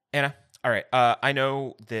Anna, all right. I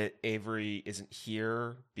know that Avery isn't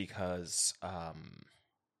here because,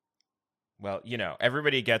 well,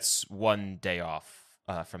 everybody gets one day off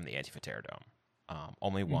from the Antifa Terror Dome.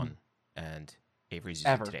 Only Hmm. one, and Avery's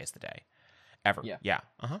using Ever. today as the day. Ever. Yeah. Yeah.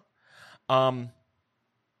 Um.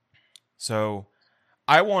 So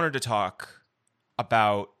I wanted to talk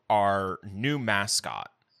about our new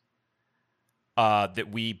mascot that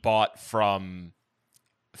we bought from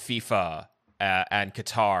FIFA and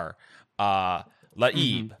Qatar, Hmm.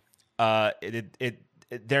 Laib.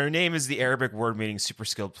 Their name is the Arabic word meaning super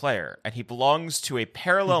skilled player, and he belongs to a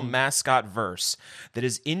parallel Hmm. mascot verse that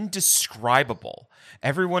is indescribable.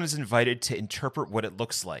 Everyone is invited to interpret what it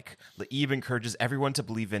looks like. Laib encourages everyone to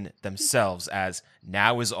believe in themselves as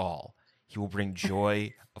now is all. He will bring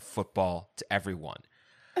joy of football to everyone.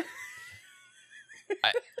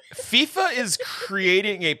 I, FIFA is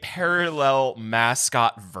creating a parallel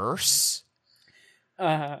mascot verse.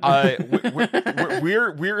 Uh,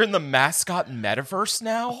 We're in the mascot metaverse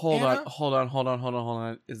now, hold on, Anna. hold on, hold on, hold on, hold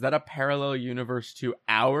on. Is that a parallel universe to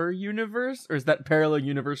our universe, or is that parallel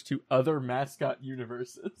universe to other mascot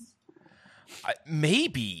universes?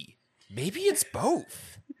 Maybe it's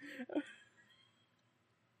both.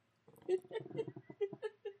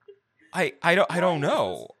 I don't Why is this?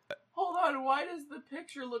 know. Hold on, why does the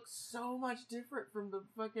picture look so much different from the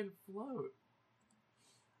fucking float?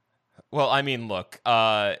 Well, I mean, look,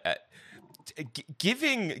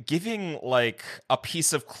 giving like a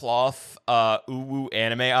piece of cloth, uwu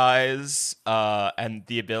anime eyes, and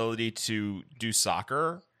the ability to do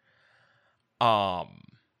soccer. Um,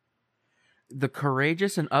 The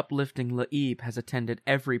courageous and uplifting Laib has attended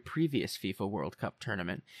every previous FIFA World Cup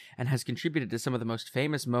tournament and has contributed to some of the most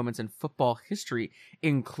famous moments in football history,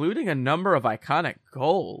 including a number of iconic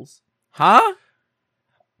goals. Huh?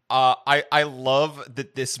 I love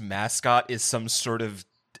that this mascot is some sort of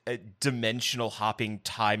dimensional hopping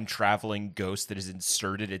time traveling ghost that has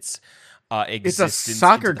inserted its It's a existence into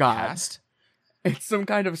soccer the god. past. It's some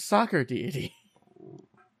kind of soccer deity.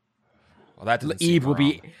 Well, that doesn't seem Laib will wrong.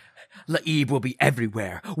 be Laib will be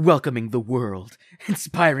everywhere, welcoming the world,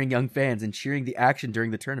 inspiring young fans, and cheering the action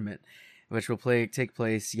during the tournament, which will take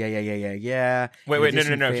place. Yeah. In Wait,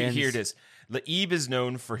 addition, no. Here it fans. is. Laib is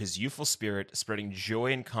known for his youthful spirit, spreading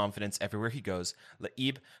joy and confidence everywhere he goes.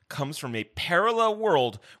 Laib comes from a parallel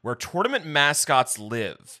world where tournament mascots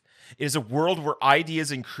live. It is a world where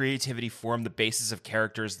ideas and creativity form the basis of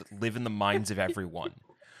characters that live in the minds of everyone.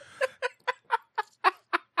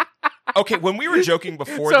 Okay, when we were joking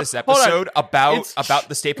before So this hold on, episode about it's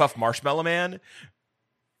the Stay Puft Marshmallow Man,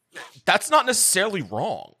 that's not necessarily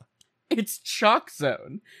wrong. it's Chalk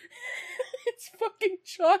Zone. It's fucking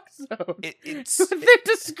Chalk Zone. It's What they're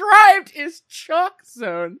described is Chalk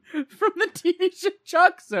Zone from the TV show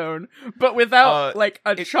Chalk Zone, but without like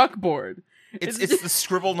a it- chalkboard. it's just- the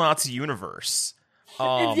Scribble Knots universe.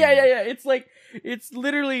 yeah. It's like it's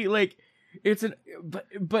literally like it's an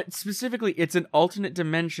but specifically it's an alternate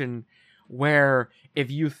dimension where if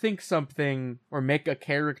you think something or make a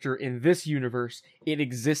character in this universe, it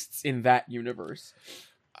exists in that universe.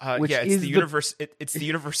 Which Yeah, it's is the universe. It's the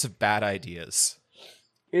universe of bad ideas.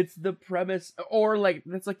 it's the premise, or like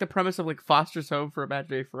that's like the premise of like Foster's Home for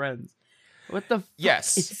Imaginary Friends. What the fuck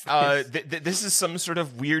Yes, is this? this is some sort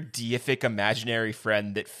of weird deific imaginary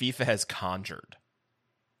friend that FIFA has conjured.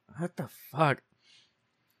 What the fuck?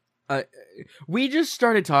 Uh, we just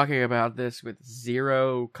started talking about this with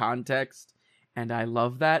zero context, and I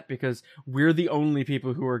love that because we're the only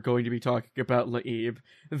people who are going to be talking about Laib,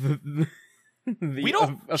 the We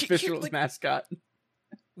don't official like, mascot.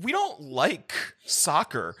 we don't like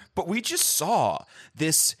soccer, but we just saw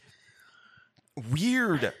this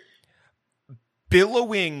weird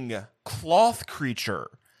billowing cloth creature,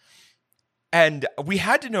 and we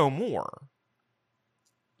had to know more.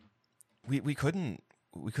 We couldn't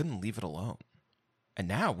leave it alone, and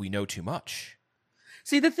now we know too much.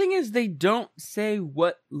 See, the thing is, they don't say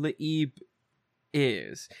what Laib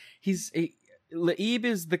is. Laib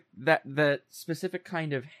is the specific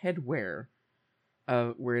kind of headwear,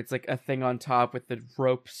 where it's like a thing on top with the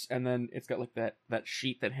ropes, and then it's got like that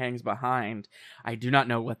sheet that hangs behind. I do not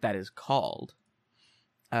know what that is called.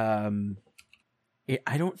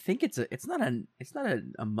 I don't think it's not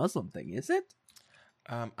a Muslim thing, is it?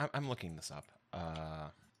 I'm looking this up.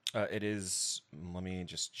 It is. Let me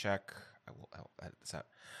just check. I'll edit this out.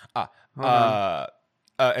 Hold on.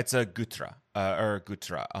 It's a gutra or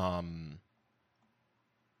gutra.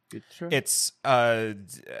 Good try. It's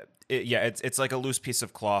it's like a loose piece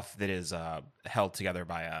of cloth that is held together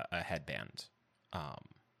by a headband.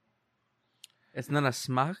 It's not a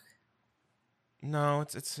smach. No,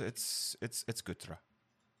 it's gutra.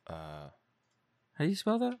 Uh, How do you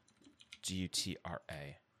spell that?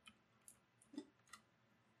 Gutra.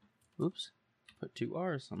 Oops. Put 2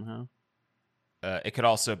 R's somehow. It could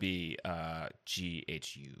also be Ghutra.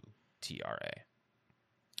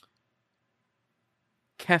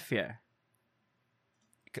 Kefia.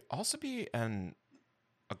 It could also be an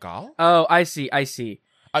Agal. Oh, I see. The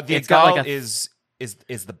It's got Agal like a- is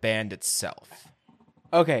the band itself.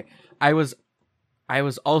 Okay, I was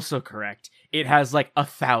also correct. It has like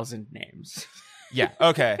 1,000 names. Yeah.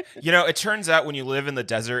 Okay. It turns out when you live in the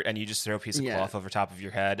desert and you just throw a piece of Yeah. cloth over top of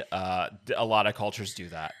your head, a lot of cultures do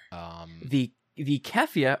that. The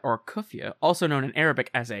kefia or kufia, also known in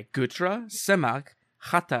Arabic as a gutra, semak,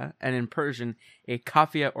 khata, and in Persian a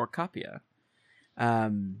kafia or kapia.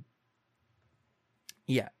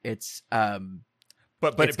 Yeah, it's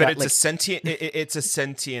but it's got, it's like- a sentient. It's a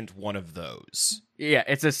sentient one of those. yeah,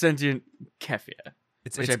 it's a sentient kefia.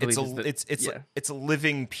 It's Which I believe is the- it's a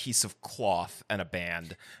living piece of cloth and a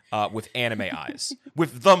band with anime eyes,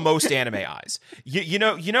 with the most anime eyes. You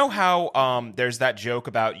know how there's that joke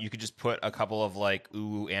about you could just put a couple of like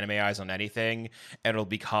anime eyes on anything and it'll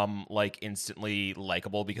become like instantly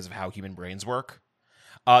likable because of how human brains work.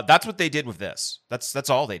 That's what they did with this. That's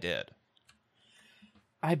all they did.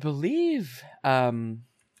 I believe hold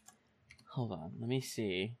on, let me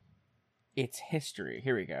see. It's history.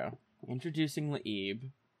 Here we go. Introducing Laib.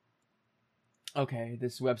 Okay,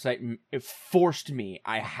 this website it forced me.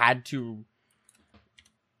 I had to.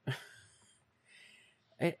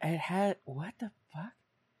 It had what the fuck?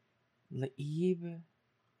 Laib.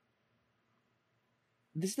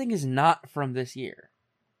 This thing is not from this year.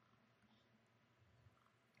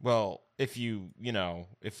 Well, if you read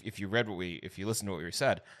if you listen to what we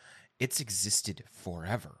said, it's existed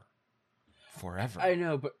forever. I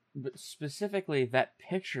know, but specifically that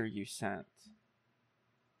picture you sent.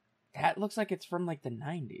 That looks like it's from like the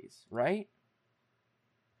 90s, right?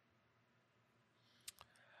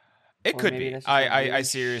 It Or could maybe be. that's just a I really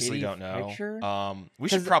seriously shitty don't know. picture? We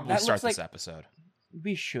should 'Cause probably that start looks this like- episode.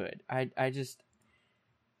 We should. I just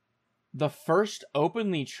the first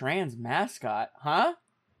openly trans mascot, huh?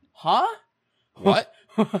 Huh? What?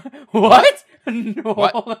 What? No,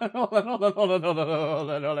 What? hold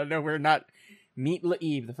on. No, we're not. Meet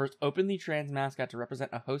Laib, the first openly trans mascot to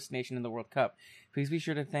represent a host nation in the World Cup. Please be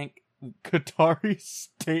sure to thank Qatari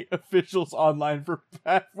state officials online for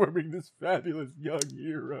platforming this fabulous young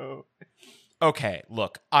hero. Okay,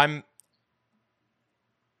 look, I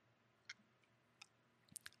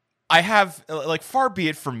have like far be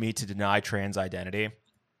it from me to deny trans identity,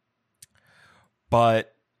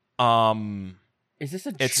 but Is this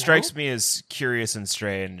a it strikes me as curious and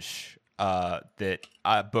strange that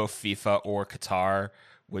both FIFA or Qatar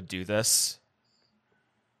would do this.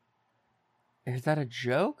 Is that a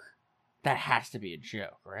joke? That has to be a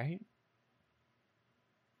joke, right?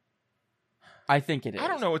 I think it is. I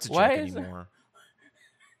don't know what's a joke Why is anymore.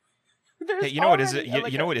 There's Hey, you know what is it?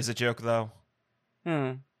 already, You know what is a joke though?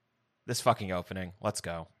 Hmm. This fucking opening. Let's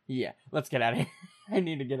go. Yeah, let's get out of here. I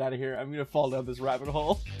need to get out of here. I'm gonna fall down this rabbit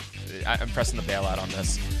hole. I'm pressing the bailout on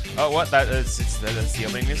this. Oh, what? That's the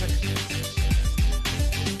opening music.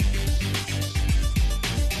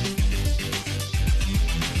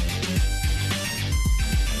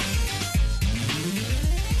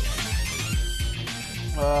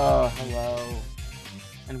 Hello,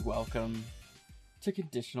 and welcome to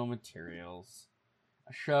Conditional Materials,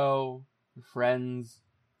 a show where friends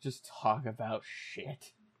just talk about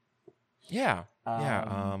shit. Yeah.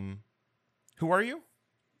 Yeah. Who are you?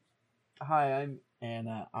 Hi, I'm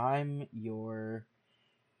Anna. I'm your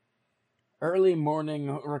early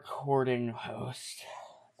morning recording host.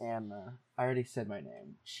 Anna. I already said my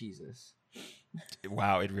name. Jesus.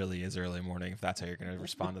 Wow, it really is early morning if that's how you're going to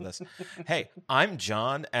respond to this. Hey, I'm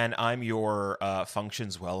John, and I'm your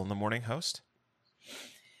functions well in the morning host.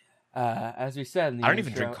 As we said in the I don't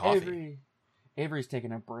even intro, drink coffee. Avery's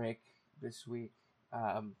taking a break this week.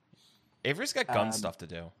 Avery's got gun stuff to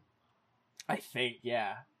do. I think,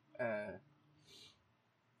 yeah.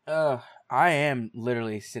 I am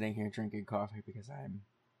literally sitting here drinking coffee because I'm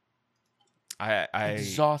I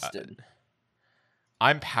exhausted.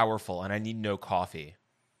 I'm powerful, and I need no coffee.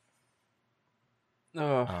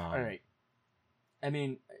 All right. I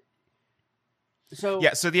mean, so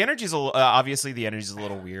Yeah, so the energy's obviously the energy's a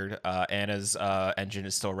little weird. Anna's engine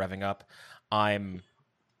is still revving up. I'm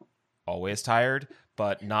always tired,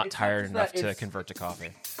 but not It's not tired just enough that, to it's- convert to coffee.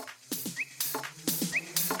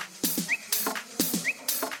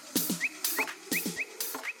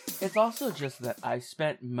 It's also just that I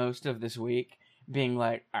spent most of this week being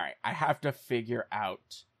like, all right, I have to figure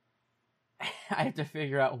out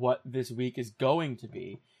what this week is going to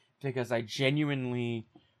be, because I genuinely,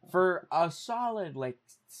 for a solid like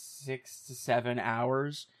 6 to 7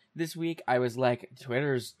 hours this week, I was like,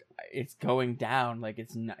 it's going down. Like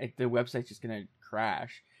it's not, the website's just gonna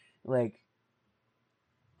crash.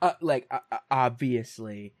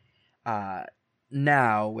 Obviously,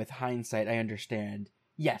 now with hindsight, I understand.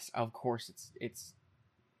 Yes, of course, it's.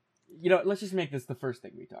 Let's just make this the first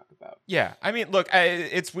thing we talk about. Yeah, I mean, look,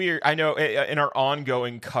 it's weird. I know in our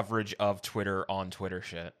ongoing coverage of Twitter on Twitter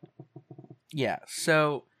shit. Yeah,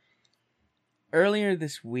 so earlier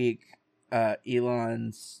this week,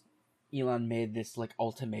 Elon made this like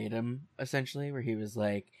ultimatum essentially, where he was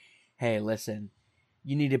like, "Hey, listen,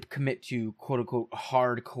 you need to commit to quote unquote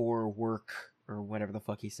hardcore work or whatever the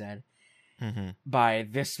fuck he said by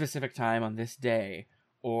this specific time on this day,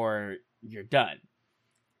 or you're done."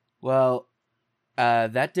 Well,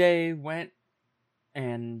 that day went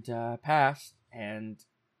and passed, and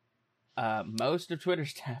most of Twitter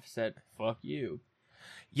staff said, "Fuck you."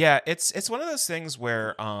 Yeah, it's one of those things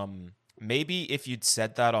where maybe if you'd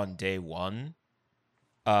said that on day one,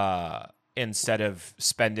 instead of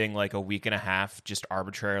spending like a week and a half just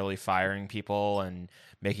arbitrarily firing people and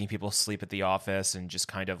making people sleep at the office and just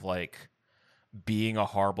kind of like being a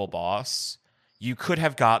horrible boss, you could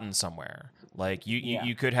have gotten somewhere. Like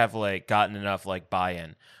you could have like gotten enough like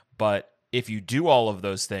buy-in. But if you do all of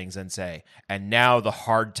those things and say, and now the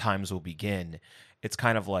hard times will begin, it's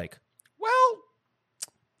kind of like, well,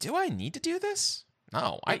 do I need to do this?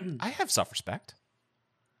 No, I have self-respect.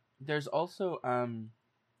 There's also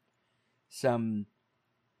some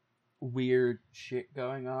weird shit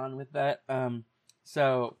going on with that.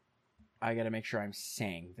 So I gotta make sure I'm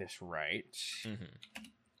saying this right.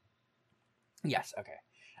 Yes, okay.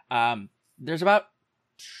 There's about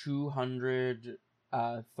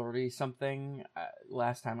 230 something.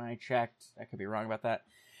 Last time I checked, I could be wrong about that.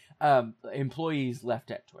 Employees left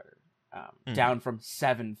at Twitter, down from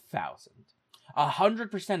 7,000.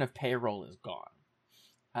 100% of payroll is gone.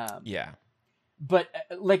 Yeah. But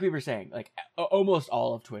like we were saying, like almost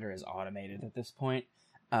all of Twitter is automated at this point,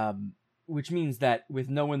 which means that with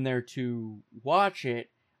no one there to watch it,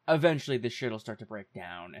 eventually the shit will start to break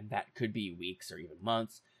down, and that could be weeks or even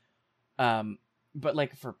months. But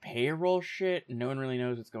like for payroll shit, no one really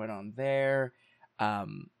knows what's going on there.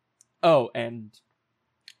 And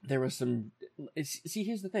there was some. See,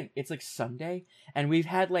 here's the thing: it's like Sunday, and we've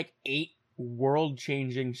had like 8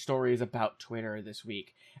 world-changing stories about Twitter this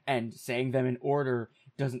week, and saying them in order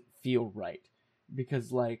doesn't feel right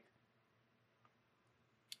because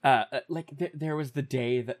there was the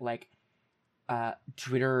day that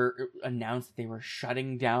Twitter announced that they were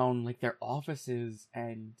shutting down like their offices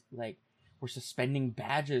and like were suspending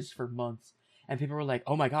badges for months, and people were like,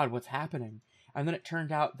 "Oh my god, what's happening?" And then it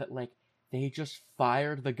turned out that like they just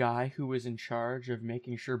fired the guy who was in charge of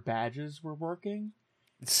making sure badges were working,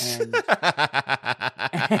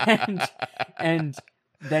 and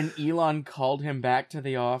then Elon called him back to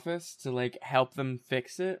the office to like help them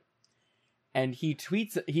fix it. And he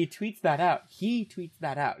tweets that out.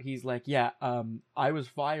 He's like, "Yeah, I was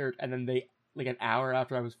fired, and then they, like an hour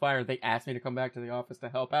after I was fired, they asked me to come back to the office to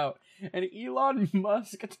help out." And Elon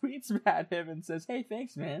Musk tweets at him and says, "Hey,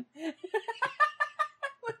 thanks, man." Like,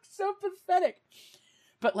 so pathetic.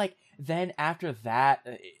 But like then after that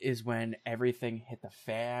is when everything hit the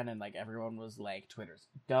fan, and like everyone was like, Twitter's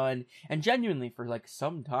done. And genuinely for like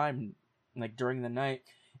some time, like during the night,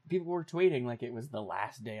 people were tweeting like it was the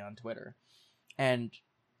last day on Twitter. And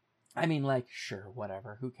I mean, like, sure,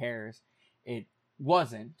 whatever, who cares? It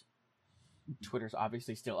wasn't. Twitter's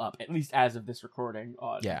obviously still up, at least as of this recording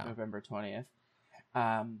on November 20th.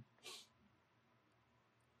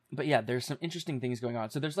 But yeah, there's some interesting things going on.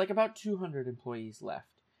 So there's like about 200 employees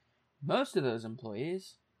left. Most of those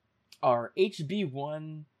employees are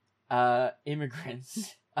HB1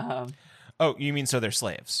 immigrants. Oh, you mean so they're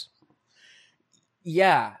slaves?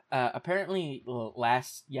 Yeah. Apparently,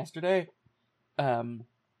 yesterday,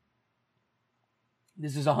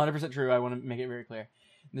 this is 100% true. I want to make it very clear.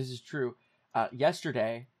 This is true.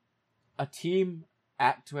 Yesterday, a team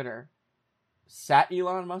at Twitter sat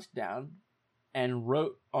Elon Musk down and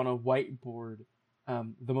wrote on a whiteboard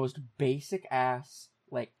the most basic ass,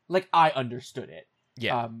 like I understood it.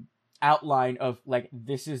 Yeah. Outline of like,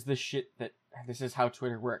 this is the shit this is how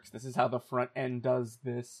Twitter works. This is how the front end does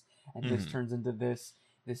this, and this turns into this.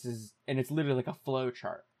 This is, and it's literally like a flow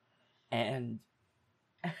chart. And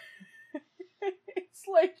it's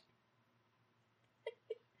like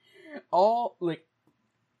all like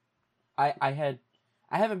I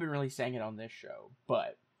haven't been really saying it on this show,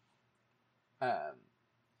 but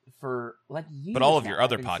for like years but all of now, your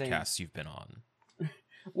other podcasts you've been on.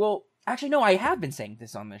 Well, Actually, no, I have been saying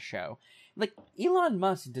this on this show. Like, Elon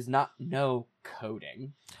Musk does not know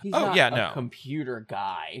coding. He's not a computer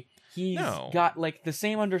guy. He's got, like, the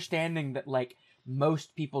same understanding that, like,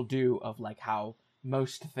 most people do of, like, how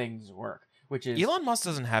most things work, which is... Elon Musk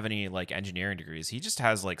doesn't have any, like, engineering degrees. He just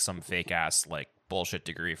has, like, some fake-ass, like, bullshit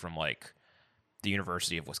degree from, like, the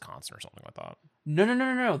University of Wisconsin or something like that.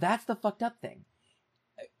 No. That's the fucked up thing.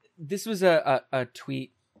 This was a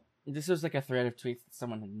tweet. This was, like, a thread of tweets that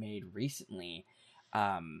someone had made recently.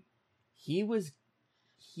 He was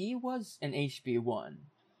an HB1,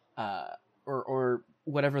 or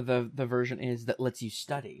whatever the version is that lets you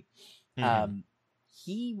study. Mm-hmm.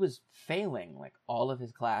 He was failing, like, all of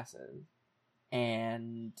his classes,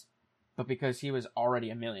 but because he was already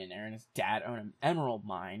a millionaire and his dad owned an emerald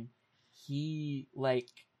mine, he, like,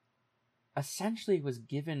 essentially was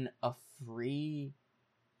given a free,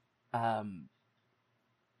 like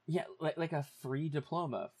a free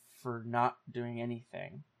diploma for not doing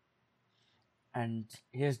anything. And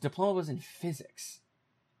his diploma was in physics,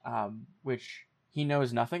 which he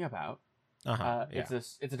knows nothing about. Yeah.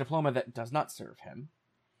 It's a diploma that does not serve him.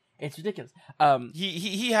 It's ridiculous.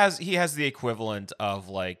 He has the equivalent of,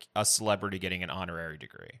 like, a celebrity getting an honorary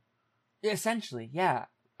degree. Essentially, yeah.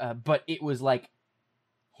 But it was like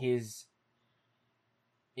his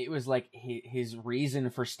reason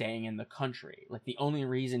for staying in the country. Like, the only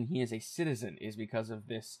reason he is a citizen is because of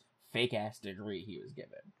this fake ass degree he was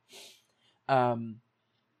given.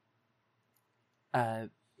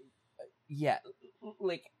 Yeah,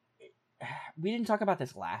 like, we didn't talk about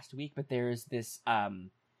this last week, but there's this, I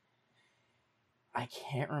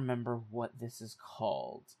can't remember what this is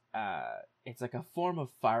called. It's like a form of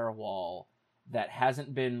firewall that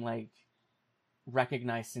hasn't been, like,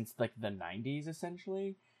 recognized since, like, the 90s,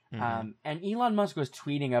 essentially. Mm-hmm. And Elon Musk was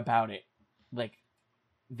tweeting about it, like,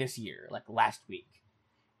 this year, like, last week.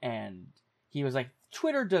 And he was like,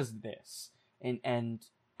 Twitter does this. And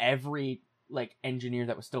every, like, engineer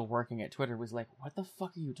that was still working at Twitter was like, what the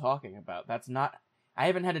fuck are you talking about? That's not... I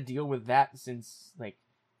haven't had to deal with that since, like,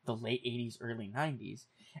 the late 80s, early 90s.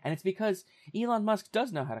 And it's because Elon Musk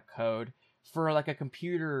does know how to code for, like, a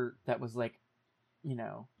computer that was, like,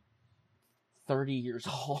 30 years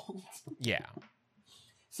old. Yeah.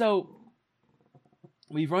 So,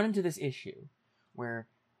 we've run into this issue where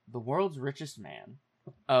the world's richest man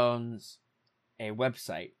owns a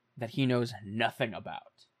website that he knows nothing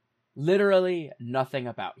about. Literally nothing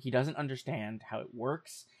about. He doesn't understand how it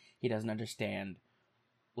works. He doesn't understand,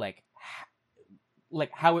 like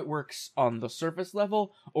how it works on the surface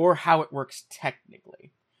level or how it works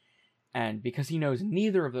technically. And because he knows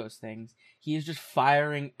neither of those things, he is just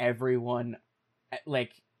firing everyone,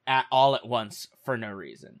 like, all at once for no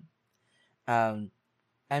reason. And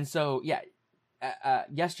so, yeah,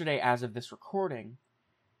 yesterday, as of this recording,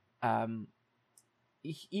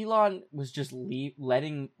 Elon was just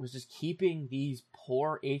keeping these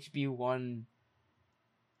poor HB1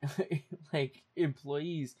 like,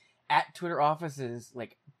 employees at Twitter offices,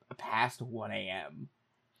 like, past 1 a.m.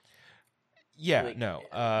 Yeah, like, no.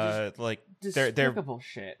 Like, despicable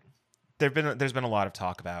shit. There's been a lot of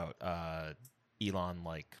talk about Elon,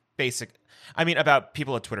 like, about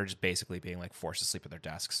people at Twitter just basically being, like, forced to sleep at their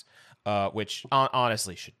desks, which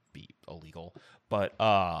honestly should be illegal. But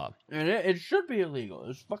it should be illegal.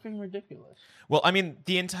 It's fucking ridiculous. Well, I mean,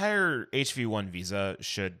 the entire HV1 visa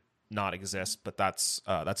should not exist, but that's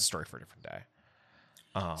a story for a different day.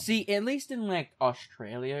 See, at least in, like,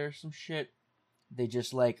 Australia or some shit, they're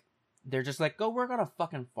just like, go work on a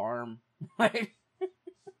fucking farm. Like,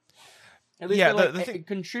 at least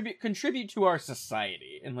contribute to our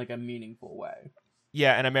society in, like, a meaningful way.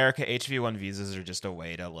 Yeah, in America, HV1 visas are just a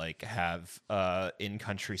way to, like, have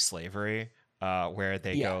in-country slavery, where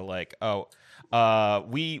they go like,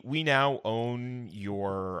 we now own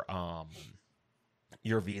your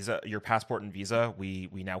visa, your passport and visa. We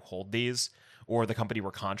now hold these, or the company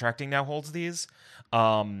we're contracting now holds these.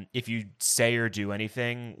 If you say or do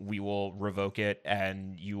anything, we will revoke it,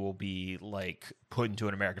 and you will be, like, put into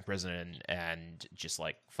an American prison and just,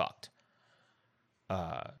 like, fucked.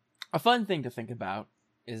 A fun thing to think about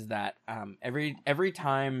is that every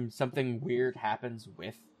time something weird happens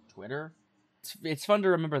with Twitter, it's fun to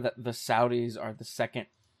remember that the Saudis are the second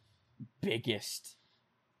biggest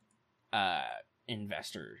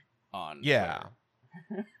investor on Twitter.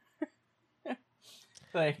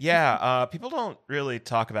 Like, yeah, people don't really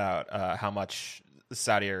talk about how much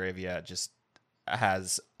Saudi Arabia just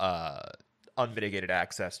has unmitigated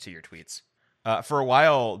access to your tweets. For a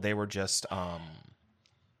while, they were just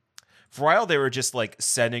like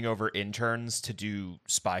sending over interns to do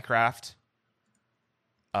spycraft.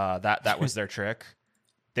 That was their trick.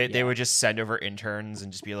 They would just send over interns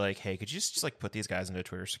and just be like, hey, could you just like put these guys into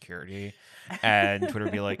Twitter security? And Twitter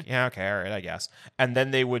would be like, yeah, okay, all right, I guess. And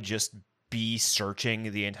then they would just be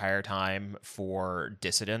searching the entire time for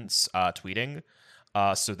dissidents tweeting,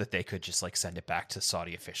 so that they could just like send it back to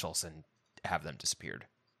Saudi officials and have them disappeared.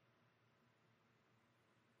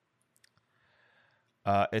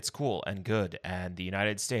 It's cool and good, and the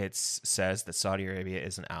United States says that Saudi Arabia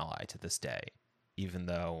is an ally to this day, even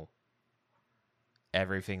though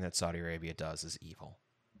everything that Saudi Arabia does is evil.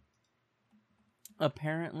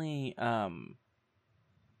 Apparently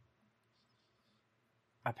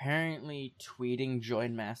tweeting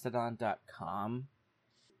joinmastodon.com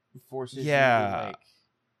forces you to, like...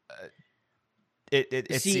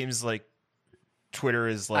 It seems like Twitter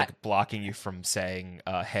is like blocking you from saying,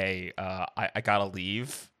 hey, I gotta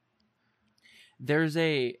leave. There's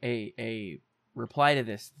a reply to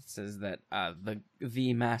this that says that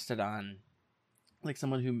the Mastodon, like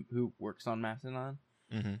someone who works on Mastodon,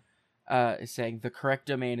 is saying the correct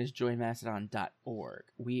domain is joinmastodon.org.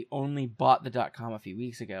 We only bought the .com a few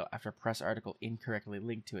weeks ago after a press article incorrectly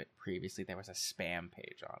linked to it. Previously, there was a spam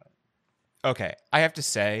page on it. Okay, I have to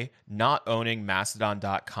say, not owning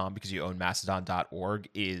Mastodon.com because you own Mastodon.org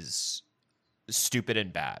is stupid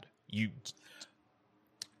and bad.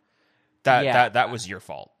 That was your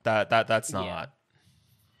fault. That's not. Yeah.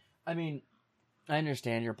 I mean, I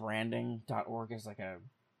understand your branding. .org is like a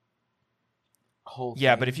whole thing.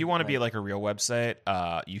 Yeah, but if you want to be like a real website,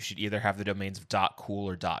 you should either have the domains of .cool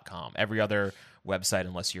or .com. Every other website,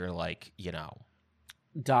 unless you're like,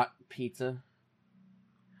 .pizza.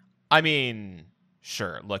 I mean,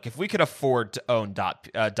 sure. Look, if we could afford to own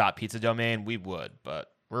 .pizza domain, we would,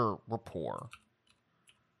 but we're poor.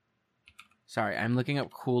 Sorry, I'm looking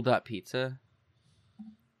up cool.pizza.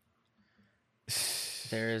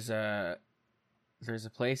 There's a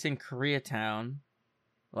place in Koreatown,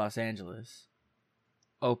 Los Angeles,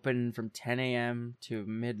 open from 10 a.m. to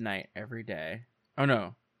midnight every day. Oh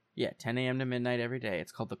no. Yeah, 10 a.m. to midnight every day.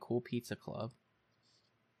 It's called the Cool Pizza Club.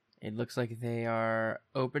 It looks like they are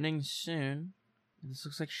opening soon. This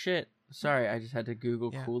looks like shit. Sorry, I just had to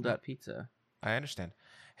Google cool.pizza. I understand.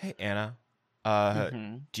 Hey, Anna.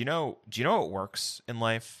 Do you know what works in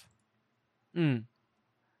life?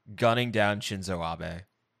 Gunning down Shinzo Abe.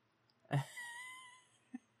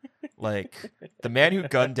 Like, the man who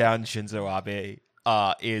gunned down Shinzo Abe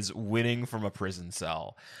is winning from a prison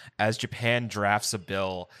cell as Japan drafts a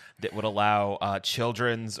bill that would allow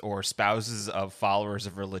children's or spouses of followers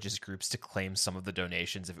of religious groups to claim some of the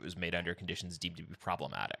donations if it was made under conditions deemed to be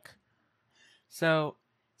problematic. So,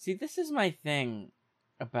 see, this is my thing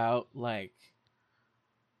about, like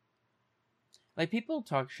people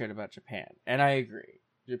talk shit about Japan, and I agree.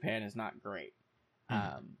 Japan is not great.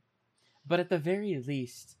 But at the very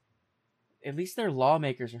least, at least their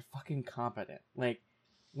lawmakers are fucking competent. Like,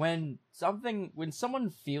 when someone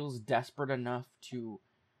feels desperate enough to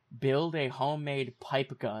build a homemade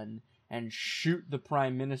pipe gun and shoot the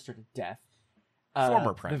prime minister to death,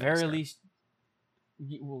 former prime minister, the very least,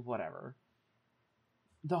 well, whatever.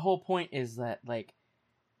 The whole point is that, like,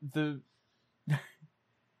 I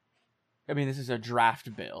mean, this is a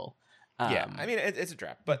draft bill. Yeah, I mean, it's a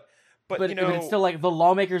draft, but it's still like the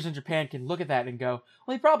lawmakers in Japan can look at that and go,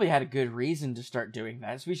 well, he probably had a good reason to start doing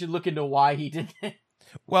that, so we should look into why he did it.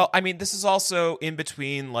 Well, I mean, this is also in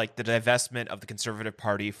between, like, the divestment of the Conservative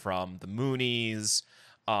Party from the Moonies,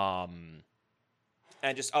 and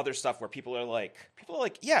just other stuff where people are like,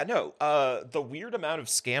 yeah, no, the weird amount of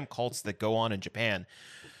scam cults that go on in Japan,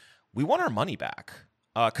 we want our money back.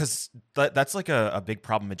 Because that's like a big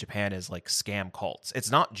problem in Japan is like scam cults.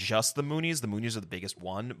 It's not just the Moonies. The Moonies are the biggest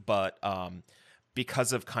one, but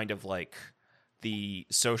because of kind of like the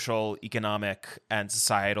social, economic, and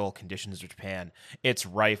societal conditions of Japan, it's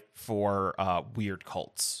rife for weird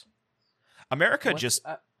cults. America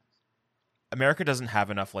doesn't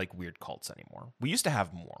have enough like weird cults anymore. We used to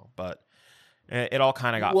have more, but it all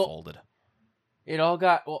kind of got folded. It all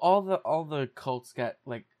got all the cults got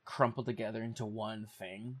like crumpled together into one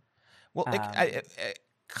thing. Well,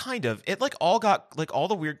 kind of. It like all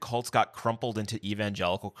the weird cults got crumpled into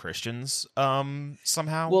evangelical Christians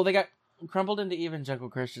somehow. Well, they got crumpled into evangelical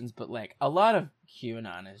Christians, but like a lot of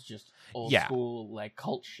QAnon is just old school like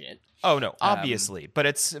cult shit. Oh no, obviously, but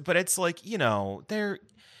it's like, they're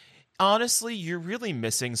honestly, you're really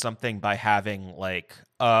missing something by having like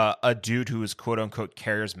a dude who is quote unquote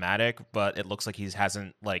charismatic, but it looks like he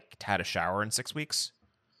hasn't like had a shower in 6 weeks.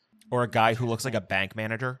 Or a guy who looks like a bank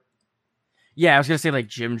manager. Yeah, I was going to say like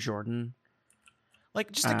Jim Jordan.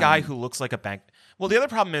 Like just a guy who looks like a bank. Well, the other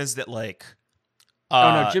problem is that like...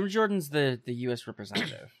 no, Jim Jordan's the U.S.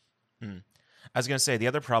 representative. I was gonna say the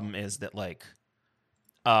other problem is that like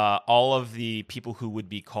all of the people who would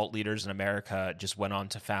be cult leaders in America just went on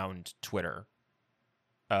to found Twitter.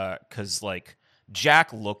 Because like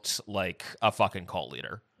Jack looked like a fucking cult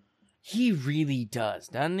leader. He really does,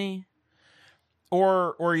 doesn't he?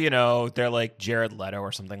 Or you know, they're like Jared Leto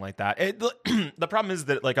or something like that. The problem is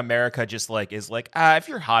that like America just like is like, if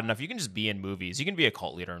you're hot enough, you can just be in movies. You can be a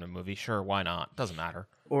cult leader in a movie. Sure, why not? Doesn't matter.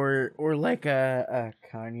 Or like a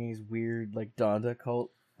Kanye's weird like Donda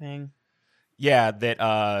cult thing. Yeah,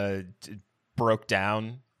 that broke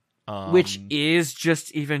down. Which is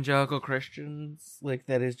just evangelical Christians. Like,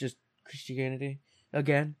 that is just Christianity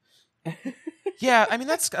again. Yeah, I mean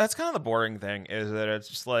that's kind of the boring thing, is that it's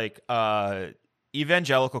just like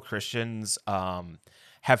evangelical Christians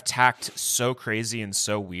have tacked so crazy and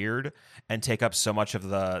so weird and take up so much of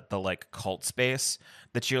the like cult space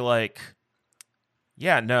that you're like,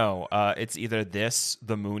 yeah, no, it's either this,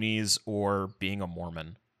 the Moonies, or being a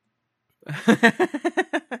Mormon.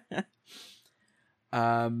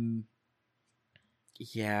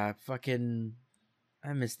 Yeah, fucking,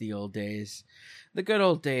 I miss the old days. The good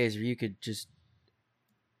old days where you could just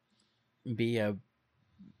be a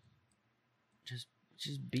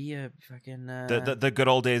just be a fucking the good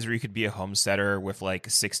old days where you could be a homesteader with like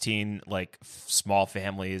 16 like small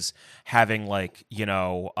families having like, you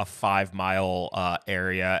know, a 5-mile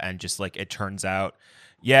area, and just like it turns out,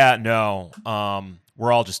 yeah, no,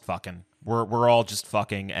 we're all just fucking. We're all just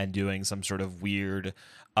fucking and doing some sort of weird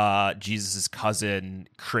Jesus' cousin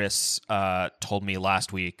Chris told me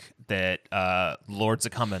last week that Lord's a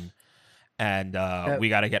coming, and we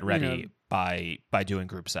got to get ready by doing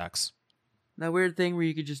group sex. That weird thing where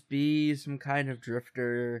you could just be some kind of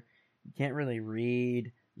drifter. You can't really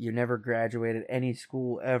read. You never graduated any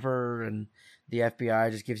school ever, and the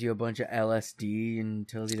FBI just gives you a bunch of LSD and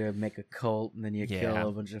tells you to make a cult, and then you kill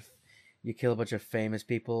a bunch of famous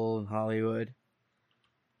people in Hollywood.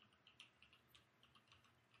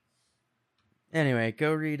 Anyway,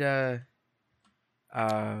 go read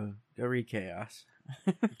Chaos.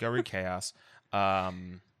 Go read Chaos.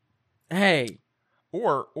 Hey.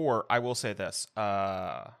 Or I will say this.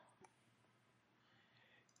 1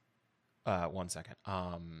 second.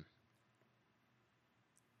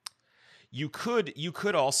 You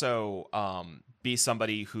could also be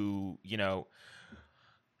somebody who, you know,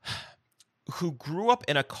 who grew up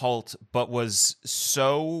in a cult but was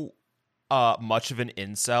so much of an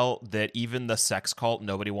incel that even the sex cult,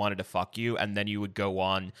 nobody wanted to fuck you, and then you would go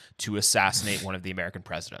on to assassinate one of the American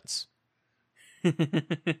presidents.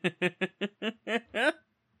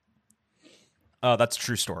 That's a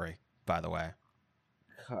true story, by the way.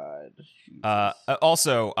 God.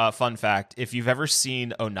 Also, fun fact: if you've ever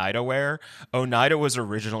seen Oneida Wear, Oneida was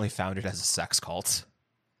originally founded as a sex cult.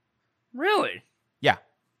 Really? Yeah.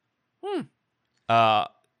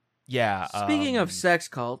 Yeah. Speaking of sex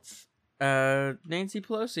cults, Nancy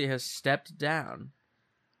Pelosi has stepped down.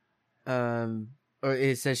 Or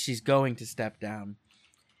it says she's going to step down.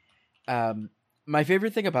 My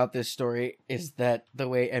favorite thing about this story is that the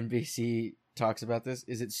way NBC talks about this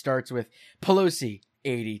is it starts with Pelosi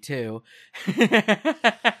 82.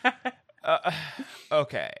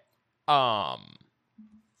 Okay.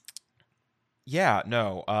 Yeah,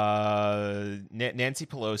 no. Nancy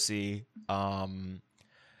Pelosi,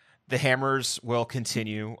 the hammers will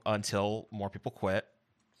continue until more people quit.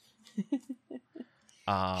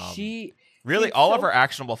 Really, all of her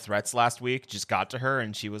actionable threats last week just got to her,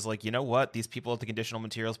 and she was like, you know what? These people at the Conditional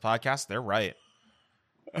Materials podcast, they're right.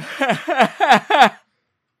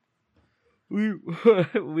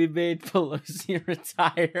 we made Pelosi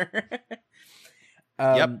retire.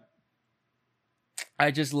 Yep. I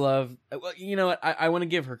just love. Well, you know what? I want to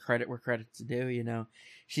give her credit where credit's due. You know,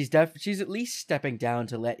 she's at least stepping down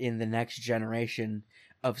to let in the next generation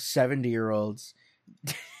of 70-year-olds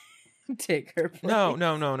take her place. No.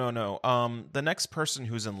 The next person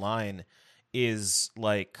who's in line is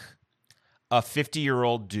like a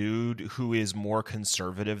 50-year-old dude who is more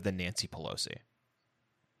conservative than Nancy Pelosi.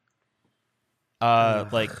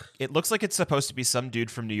 Like it looks like it's supposed to be some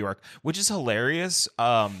dude from New York, which is hilarious.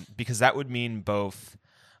 Because that would mean both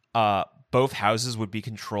houses would be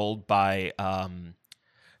controlled by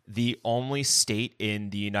the only state in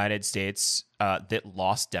the United States that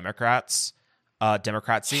lost Democrat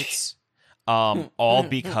seats. All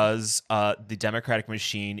because the Democratic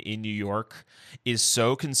machine in New York is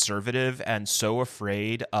so conservative and so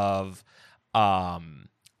afraid of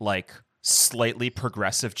like slightly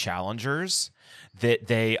progressive challengers that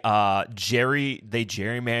they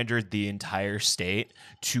gerrymandered the entire state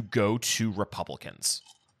to go to Republicans.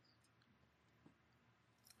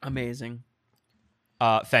 Amazing.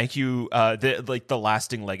 Thank you. The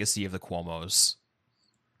lasting legacy of the Cuomos.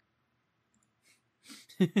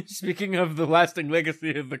 Speaking of the lasting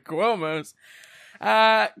legacy of the Cuomos,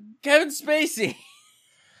 Kevin Spacey.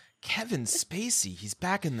 Kevin Spacey, he's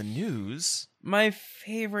back in the news. My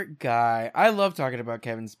favorite guy. I love talking about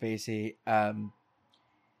Kevin Spacey,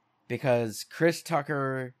 because Chris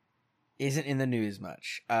Tucker isn't in the news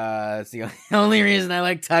much. It's the only reason I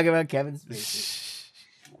like talking about Kevin Spacey.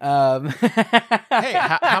 Hey,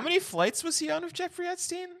 how many flights was he on with Jeffrey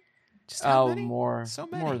Epstein? Just how many? More. So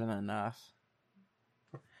many. More than enough.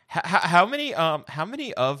 How many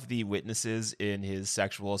of the witnesses in his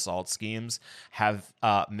sexual assault schemes have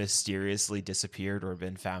mysteriously disappeared or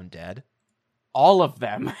been found dead? All of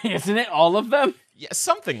them, isn't it? All of them? Yeah,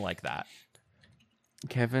 something like that.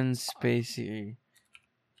 Kevin Spacey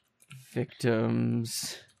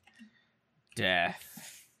victims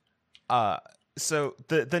death. So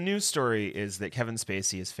the news story is that Kevin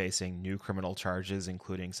Spacey is facing new criminal charges,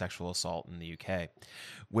 including sexual assault in the UK,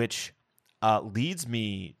 which leads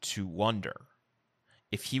me to wonder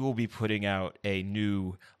if he will be putting out a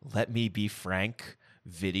new "Let Me Be Frank"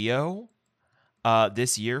 video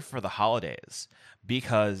this year for the holidays,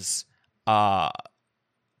 because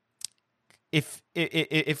if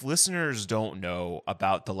listeners don't know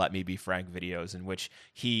about the "Let Me Be Frank" videos, in which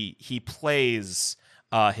he plays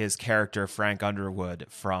his character Frank Underwood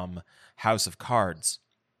from House of Cards,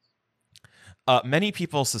 many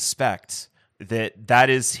people suspect that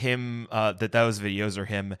is him, that those videos are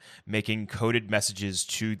him making coded messages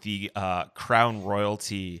to the crown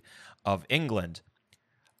royalty of England.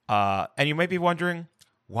 And you might be wondering,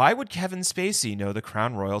 why would Kevin Spacey know the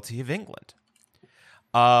crown royalty of England?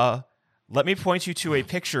 Let me point you to a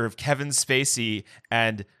picture of Kevin Spacey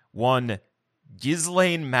and one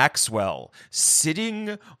Ghislaine Maxwell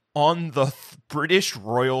sitting on the British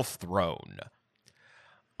royal throne.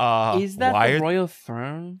 Is that the royal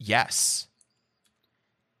throne? Yes.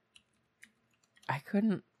 I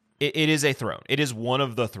couldn't. It is a throne. It is one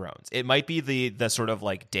of the thrones. It might be the sort of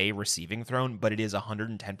like day receiving throne, but it is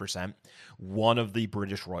 110% one of the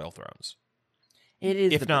British royal thrones. It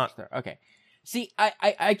is. If not, okay. See,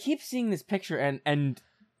 I keep seeing this picture, and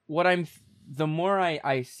what the more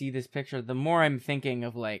I see this picture, the more I'm thinking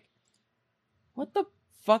of like, what the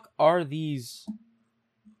fuck are these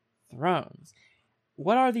thrones?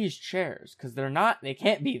 What are these chairs? Because they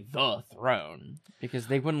can't be the throne, because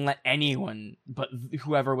they wouldn't let anyone but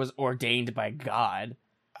whoever was ordained by God.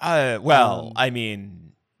 I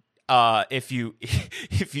mean, if you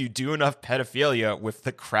do enough pedophilia with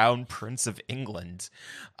the Crown Prince of England,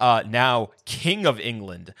 now King of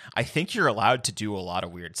England, I think you're allowed to do a lot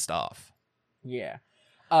of weird stuff. Yeah.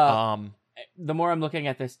 The more I'm looking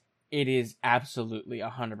at this, it is absolutely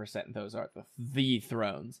 100%. Those are the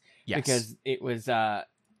thrones. Yes. Because it was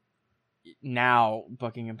now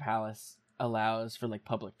Buckingham Palace allows for like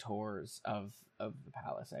public tours of the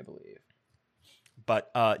palace, I believe.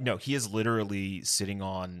 But no, he is literally sitting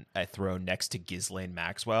on a throne next to Ghislaine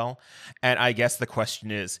Maxwell. And I guess the question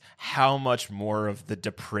is, how much more of the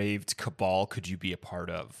depraved cabal could you be a part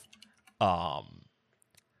of?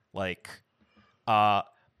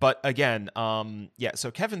 But again, yeah,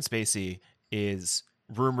 so Kevin Spacey is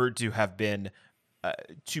rumored to have been,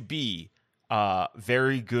 to be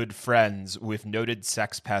very good friends with noted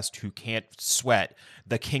sex pest who can't sweat,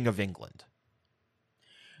 the King of England.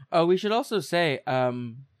 Oh, we should also say,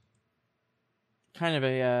 kind of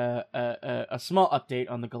a small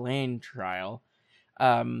update on the Ghislaine trial.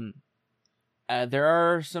 There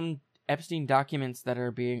are some Epstein documents that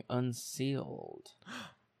are being unsealed.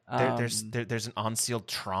 There's an unsealed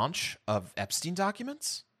tranche of Epstein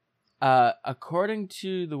documents? According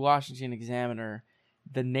to the Washington Examiner,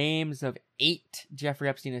 the names of 8 Jeffrey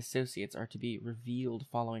Epstein associates are to be revealed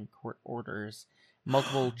following court orders.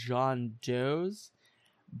 Multiple John Does.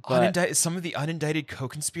 But some of the unindicted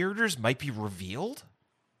co-conspirators might be revealed?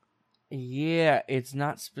 Yeah, it's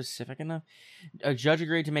not specific enough. A judge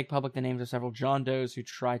agreed to make public the names of several John Does who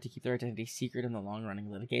tried to keep their identity secret in the long-running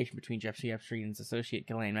litigation between Jeffrey Epstein's associate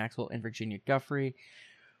Ghislaine Maxwell and Virginia Giuffre.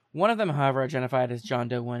 One of them, however, identified as John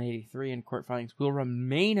Doe 183 in court filings, will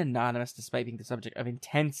remain anonymous despite being the subject of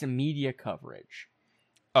intense media coverage.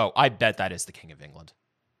 Oh, I bet that is the King of England.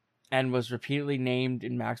 And was repeatedly named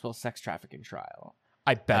in Maxwell's sex trafficking trial.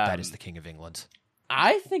 I bet that is the King of England.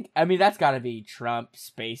 I mean, that's got to be Trump,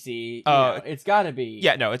 Spacey. It's got to be.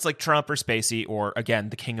 Yeah, no, it's like Trump or Spacey or, again,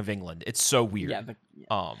 the King of England. It's so weird.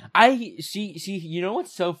 Yeah. See, you know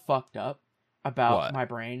what's so fucked up about my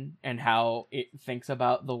brain and how it thinks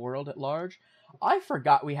about the world at large? I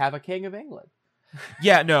forgot we have a King of England.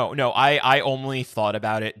 Yeah, no, I only thought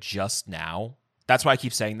about it just now. That's why I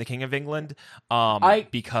keep saying the King of England,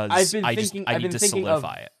 because I need to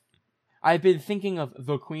solidify it. I've been thinking of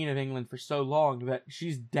the Queen of England for so long that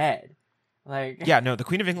she's dead. Like, yeah, no, the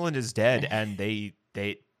Queen of England is dead, and they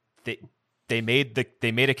made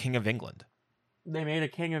a King of England. They made a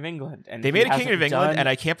King of England, and they made a King of England, and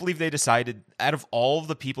I can't believe they decided, out of all of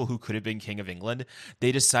the people who could have been King of England,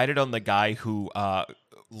 they decided on the guy who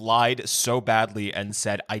lied so badly and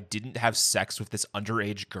said, I didn't have sex with this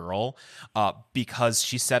underage girl because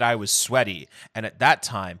she said I was sweaty. And at that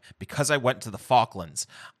time, because I went to the Falklands,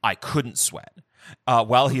 I couldn't sweat.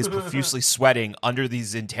 While he's profusely sweating under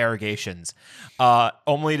these interrogations,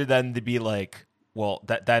 only to then to be like, well,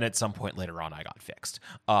 then at some point later on I got fixed,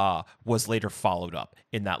 was later followed up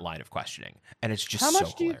in that line of questioning. And it's just so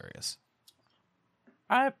hilarious.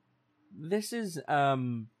 This is, How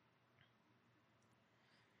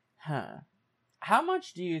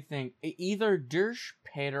much do you think either Dersh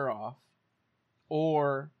paid her off,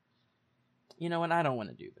 or, you know, and I don't want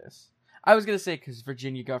to do this. I was going to say because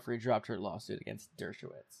Virginia Giuffre dropped her lawsuit against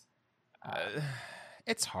Dershowitz.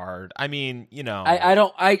 It's hard. I mean, you know,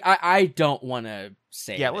 I don't want to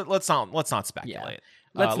say. Yeah, let's not speculate.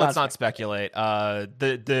 Yeah. Let's not speculate.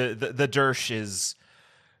 The Dersh is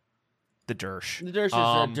the Dersh. The Dersh is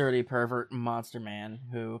a dirty pervert monster man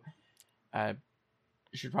who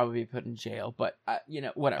should probably be put in jail. But you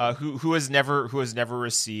know, whatever. Who has never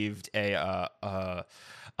received a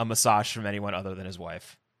massage from anyone other than his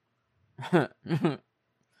wife.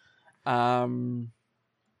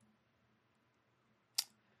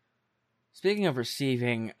 Speaking of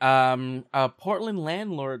receiving, a Portland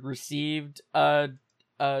landlord received a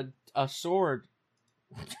sword.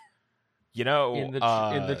 You know, in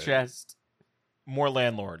the chest. More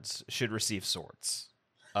landlords should receive swords.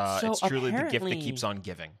 It's truly the gift that keeps on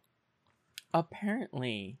giving.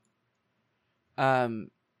 Apparently,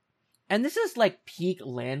 and this is like peak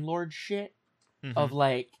landlord shit. Mm-hmm. Of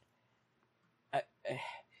like,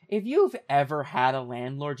 if you've ever had a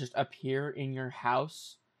landlord just appear in your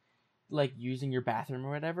house, like using your bathroom or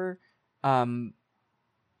whatever,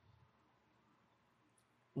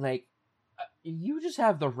 like you just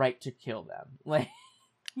have the right to kill them. Like,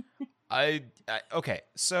 okay,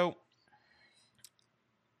 so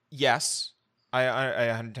yes, I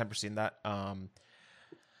 110% that.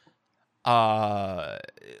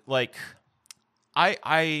 Like,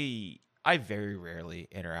 I very rarely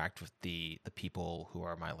interact with the people who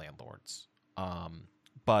are my landlords.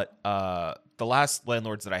 But the last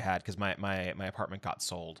landlords that I had, because my apartment got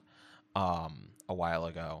sold a while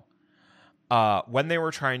ago, when they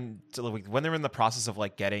were trying to, when they were in the process of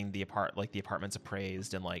like getting the apartments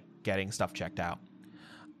appraised and like getting stuff checked out,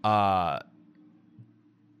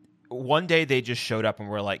 one day they just showed up and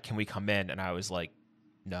were like, "Can we come in?" And I was like,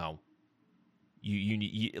 "No.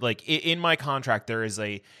 You like, in my contract there is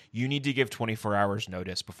you need to give 24 hours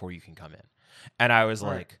notice before you can come in." And I was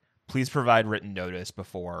like, "Please provide written notice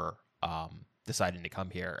before deciding to come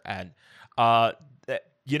here." And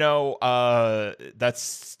you know,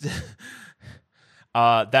 that's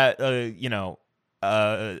you know,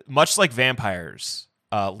 much like vampires,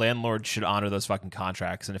 landlords should honor those fucking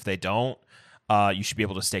contracts, and if they don't, you should be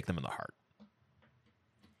able to stake them in the heart.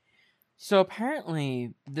 So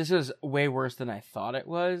apparently, this is way worse than I thought it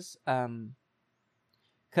was.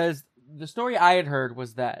 Because the story I had heard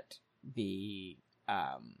was that the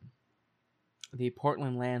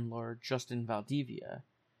Portland landlord, Justin Valdivia,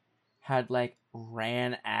 had like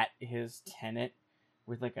ran at his tenant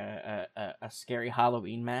with like a scary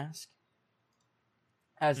Halloween mask.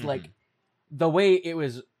 As like the way it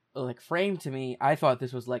was like framed to me, I thought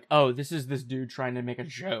this was like, oh, this is this dude trying to make a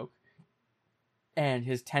joke. And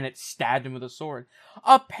his tenant stabbed him with a sword.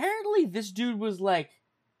 Apparently, this dude was like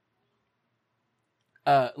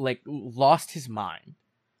lost his mind.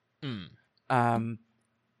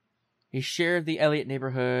 He shared the Elliott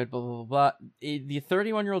neighborhood, blah, blah, blah, blah. The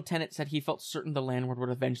 31-year-old tenant said he felt certain the landlord would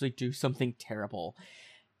eventually do something terrible.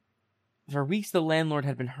 For weeks, the landlord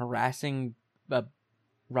had been harassing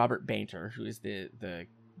Robert Bainter, who is the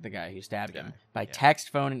guy who stabbed him, by text,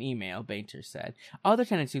 phone, and email, Bainter said. Other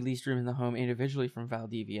tenants who leased room in the home individually from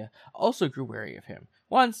Valdivia also grew wary of him.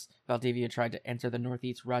 Once, Valdivia tried to enter the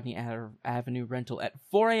Northeast Rodney Avenue rental at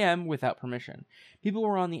 4 a.m. without permission. People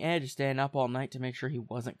were on the edge, staying up all night to make sure he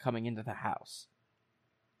wasn't coming into the house.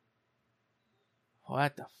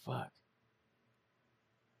 What the fuck?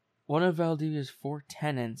 One of Valdivia's 4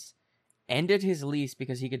 tenants ended his lease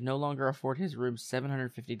because he could no longer afford his room's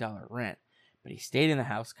 $750 rent. But he stayed in the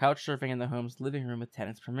house, couch surfing in the home's living room with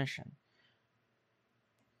tenants' permission.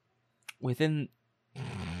 Within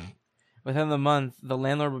Within the month, the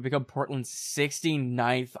landlord would become Portland's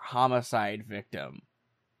 69th homicide victim.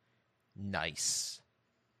 Nice.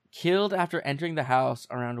 Killed after entering the house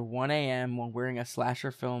around 1 a.m. while wearing a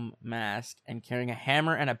slasher film mask and carrying a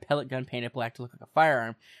hammer and a pellet gun painted black to look like a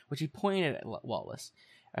firearm, which he pointed at Wallace.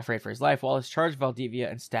 Afraid for his life, Wallace charged Valdivia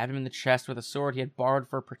and stabbed him in the chest with a sword he had borrowed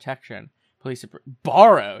for protection. Police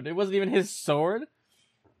borrowed? It wasn't even his sword?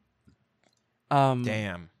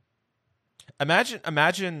 Damn.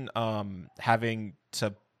 Imagine having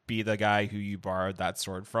to be the guy who you borrowed that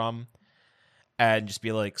sword from and just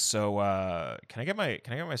be like, so can I get my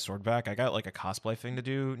sword back? I got like a cosplay thing to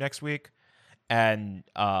do next week. And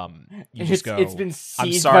you just go, it's been seized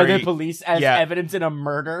I'm sorry. by the police as evidence in a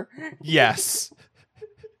murder. Yes.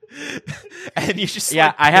 And you just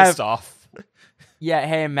I pissed have off. Yeah,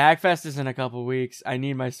 hey, MagFest is in a couple weeks. I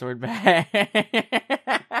need my sword back.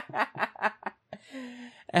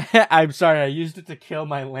 I'm sorry, I used it to kill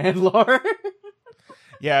my landlord.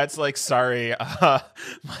 Yeah, it's like, sorry, that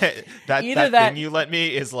thing you lent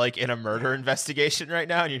me is like in a murder investigation right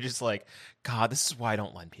now, and you're just like, God, this is why I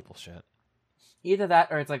don't lend people shit. Either that,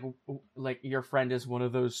 or it's like your friend is one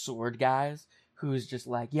of those sword guys who's just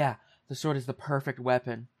like, yeah, the sword is the perfect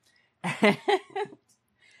weapon.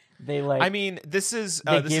 They like. I mean, this is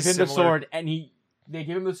they this give is him similar... the sword, and they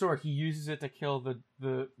give him the sword. He uses it to kill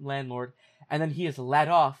the landlord, and then he is let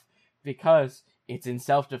off because it's in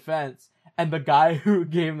self-defense. And the guy who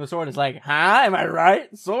gave him the sword is like, "Huh? Am I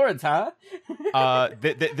right? Swords, huh?"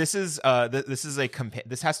 This has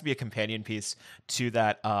to be a companion piece to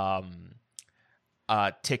that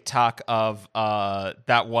TikTok of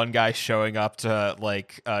that one guy showing up to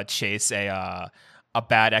like chase a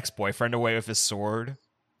bad ex-boyfriend away with his sword.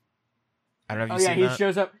 I don't know if you've seen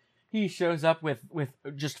that. He shows up with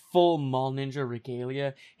just full mall ninja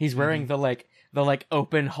regalia. He's wearing the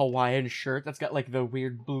open Hawaiian shirt that's got like the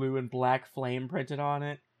weird blue and black flame printed on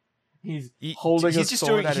it. He's holding a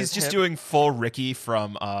sword at his hip. Doing full Ricky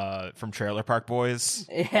from Trailer Park Boys.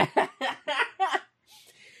 Yeah.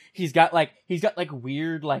 He's got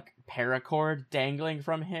weird like paracord dangling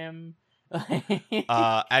from him.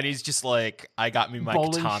 And he's just like, I got me my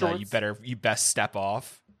Bowling katana. shorts. You best step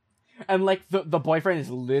off. And like the boyfriend is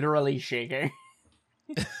literally shaking.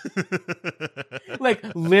 Like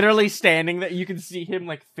literally standing there. You can see him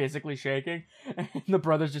like physically shaking. And the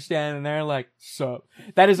brother's just standing there like, sup.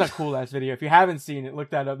 That is a cool ass video. If you haven't seen it, look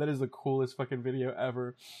that up. That is the coolest fucking video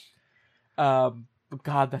ever.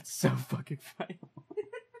 God, that's so fucking funny.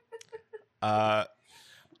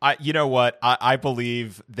 You know what? I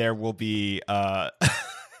believe there will be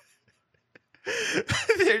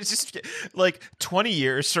there's just like 20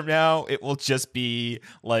 years from now, it will just be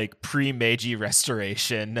like pre-Meiji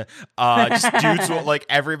restoration. Just dudes will like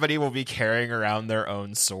everybody will be carrying around their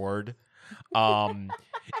own sword.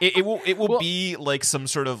 It will be like some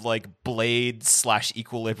sort of like blade /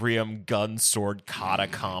 equilibrium gun sword kata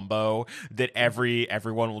combo that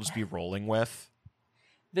everyone will just be rolling with.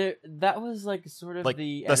 That was like sort of like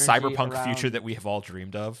the cyberpunk future that we have all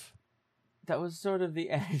dreamed of. That was sort of the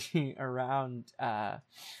energy around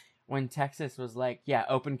when Texas was like, yeah,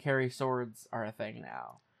 open carry swords are a thing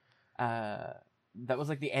now. That was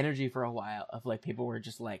like the energy for a while of like people were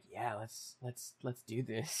just like, yeah, let's do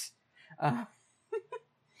this.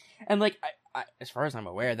 And like I, as far as I'm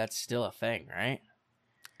aware, that's still a thing, right?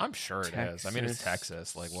 I'm sure it is. I mean, it's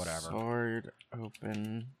Texas, like whatever. Sword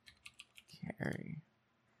open carry.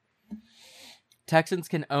 Texans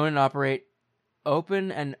can own and operate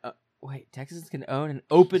Texans can own and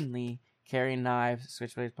openly carry knives,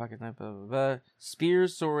 switchblades, pocket knife, blah, blah, blah,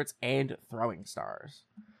 spears, swords, and throwing stars.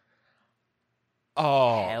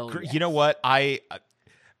 Oh, yes. You know what?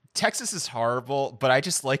 Texas is horrible, but I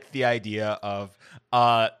just like the idea of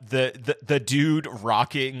the dude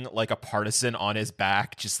rocking like a partisan on his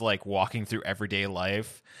back, just like walking through everyday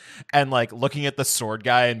life, and like looking at the sword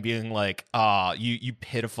guy and being like, you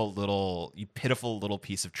pitiful little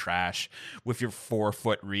piece of trash with your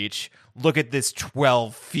 4-foot reach. Look at this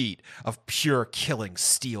 12 feet of pure killing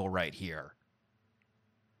steel right here.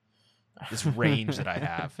 This range that I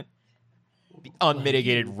have. The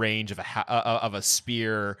unmitigated range of a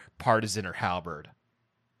spear, partisan, or halberd.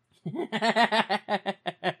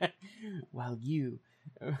 While you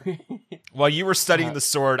were studying the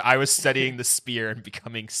sword, I was studying the spear and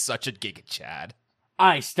becoming such a Giga Chad.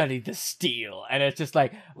 I studied the steel, and it's just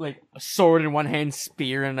like a sword in one hand,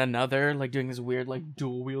 spear in another, like doing this weird like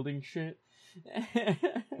dual wielding shit.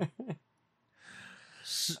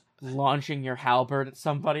 Launching your halberd at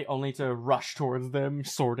somebody only to rush towards them,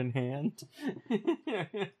 sword in hand.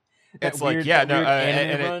 It's like, yeah,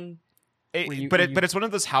 no, But it's one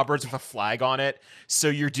of those halberds with a flag on it. So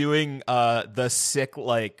you're doing the sick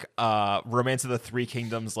like Romance of the Three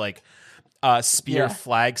Kingdoms like spear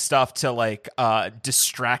flag stuff to like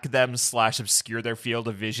distract them / obscure their field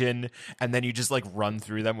of vision, and then you just like run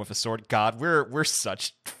through them with a sword. God, we're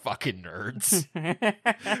such fucking nerds.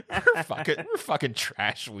 we're fucking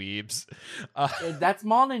trash weebs. That's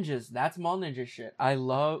mall ninjas. That's mall ninja shit. I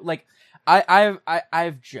love like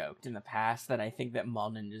I've joked in the past that I think that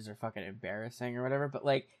mall ninjas are fucking embarrassing or whatever, but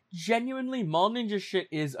like genuinely mall ninja shit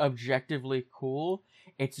is objectively cool.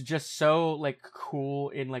 It's just so like cool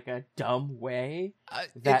in like a dumb way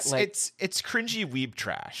that it's cringy weeb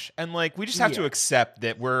trash, and like we just have to accept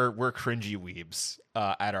that we're cringy weebs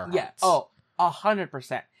at our hearts. Yeah. Oh,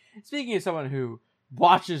 100%. Speaking of someone who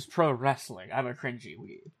watches pro wrestling, I'm a cringy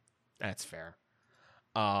weeb. That's fair.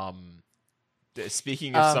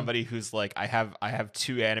 Speaking of somebody who's like, I have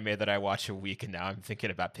 2 anime that I watch a week, and now I'm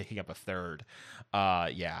thinking about picking up a third.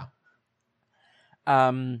 Yeah.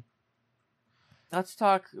 Let's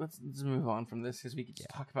move on from this because we could just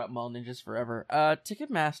talk about mall ninjas forever.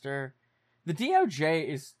 Ticketmaster, the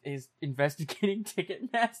DOJ is investigating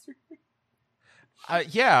Ticketmaster.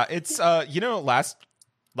 Yeah, it's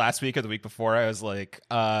last week or the week before, I was like,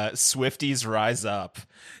 Swifties rise up.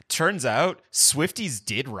 Turns out Swifties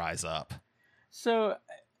did rise up. So,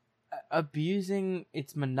 abusing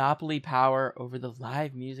its monopoly power over the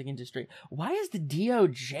live music industry. Why is the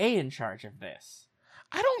DOJ in charge of this?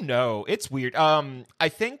 I don't know. It's weird. I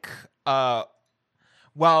think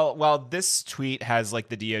while this tweet has like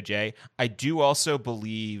the DOJ, I do also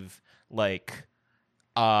believe like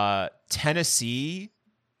Tennessee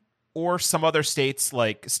or some other states,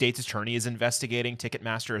 like state's attorney is investigating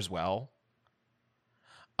Ticketmaster as well.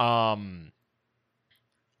 I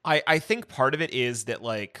think part of it is that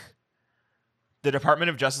like the Department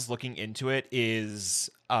of Justice looking into it is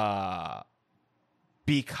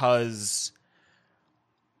because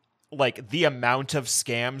like the amount of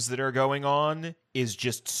scams that are going on is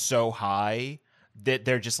just so high that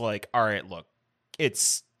they're just like, all right, look,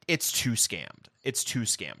 it's too scammed. It's too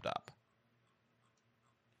scammed up.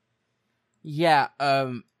 Yeah,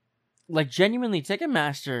 like genuinely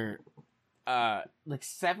Ticketmaster, like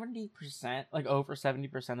 70%, like over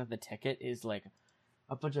 70% of the ticket is like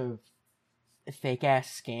a bunch of fake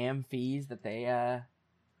ass scam fees that they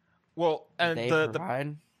well, and they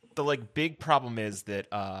provide. The like big problem is that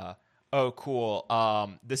oh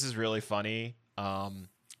cool, this is really funny. I'm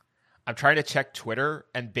trying to check Twitter,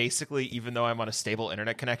 and basically, even though I'm on a stable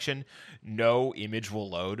internet connection, no image will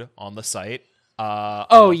load on the site.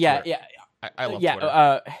 Oh yeah, Twitter. I love yeah,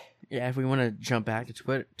 Twitter. Yeah. If we want to jump back to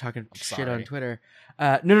Twitter, talking shit on Twitter,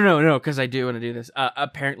 no, because I do want to do this.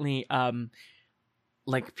 Apparently,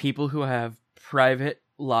 like people who have private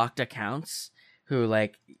locked accounts, who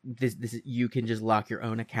like this, you can just lock your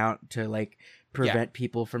own account to like prevent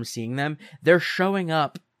people from seeing them. They're showing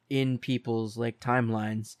up in people's like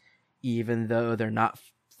timelines, even though they're not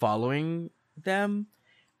following them.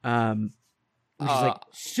 Which is like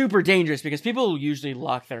super dangerous because people usually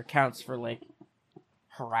lock their accounts for like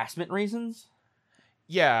harassment reasons.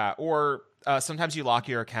 Yeah, or sometimes you lock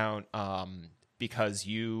your account because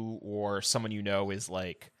you or someone you know is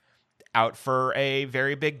like out for a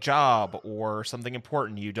very big job or something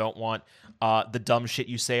important. You don't want the dumb shit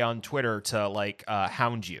you say on Twitter to like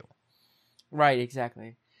hound you. Right,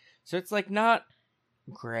 exactly. So it's like not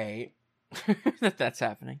great that's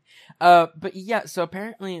happening. But yeah, so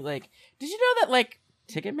apparently like did you know that like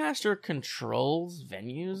Ticketmaster controls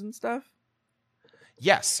venues and stuff?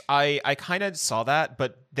 Yes, I kind of saw that,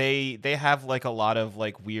 but they have like a lot of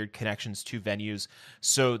like weird connections to venues,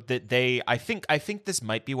 so that I think this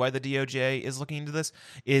might be why the DOJ is looking into this,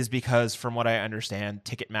 is because from what I understand,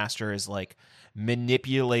 Ticketmaster is like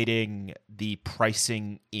manipulating the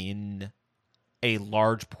pricing in a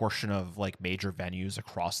large portion of like major venues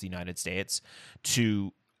across the United States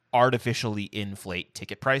to artificially inflate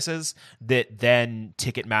ticket prices that then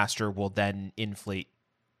Ticketmaster will then inflate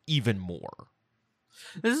even more.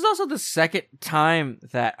 This is also the second time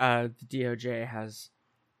that the DOJ has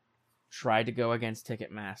tried to go against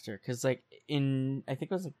Ticketmaster, because like in I think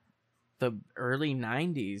it was like the early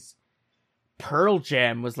 90s, Pearl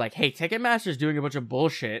Jam was like, hey, Ticketmaster's doing a bunch of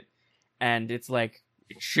bullshit and it's like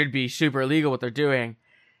it should be super illegal what they're doing,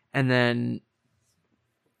 and then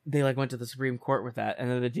they like went to the Supreme Court with that, and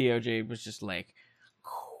then the DOJ was just like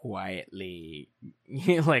quietly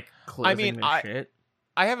like closing their shit.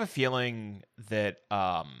 I have a feeling that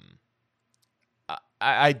I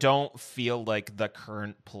don't feel like the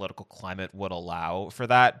current political climate would allow for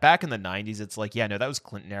that. Back in the 90s, it's like, yeah, no, that was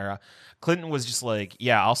Clinton era. Clinton was just like,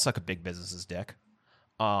 yeah, I'll suck a big business's dick.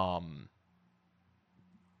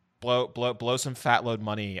 blow some fat load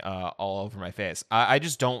money all over my face. I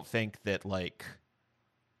just don't think that like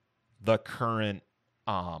the current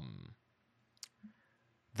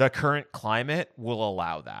climate will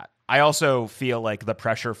allow that. I also feel like the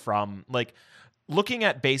pressure from like looking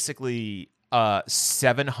at basically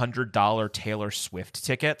 $700 Taylor Swift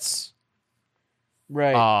tickets,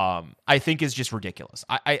 Right. I think is just ridiculous.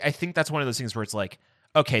 I think that's one of those things where it's like,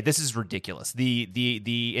 okay, this is ridiculous.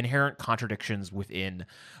 The inherent contradictions within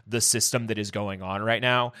the system that is going on right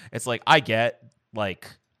now. It's like I get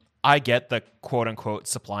the quote unquote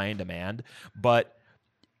supply and demand, but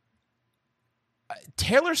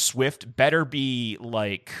Taylor Swift better be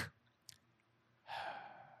like,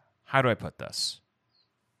 how do I put this?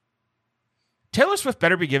 Taylor Swift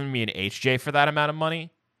better be giving me an HJ for that amount of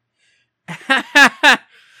money.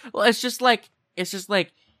 Well, it's just like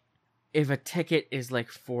if a ticket is like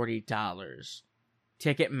 $40,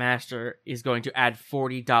 Ticketmaster is going to add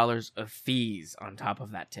 $40 of fees on top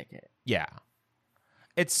of that ticket. Yeah.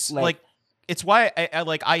 It's like it's why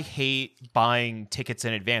I hate buying tickets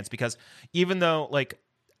in advance, because even though like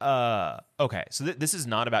okay, so this is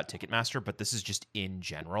not about Ticketmaster, but this is just in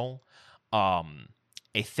general a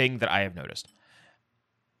thing that I have noticed.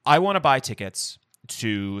 I want to buy tickets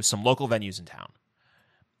to some local venues in town.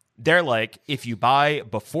 They're like, if you buy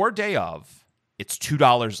before day of, it's $2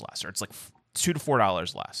 less, or it's like $2 to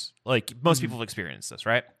 $4 less. Like most people have experienced this,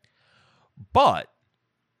 right? But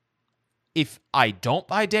if I don't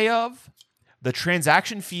buy day of, the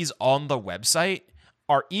transaction fees on the website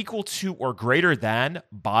are equal to or greater than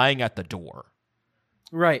buying at the door.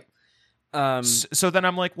 Right. So then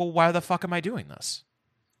I'm like, well, why the fuck am I doing this?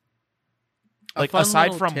 Like, fun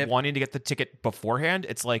aside little from tip- wanting to get the ticket beforehand,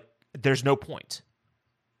 it's like, there's no point.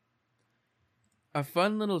 A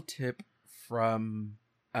fun little tip from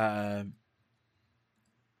the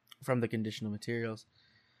conditional materials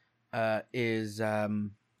is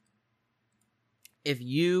if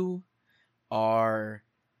you are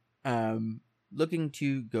looking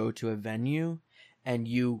to go to a venue and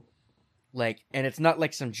you like, and it's not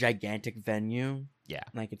like some gigantic venue. Yeah.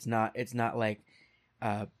 Like it's not like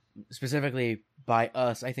specifically by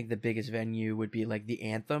us, I think the biggest venue would be like the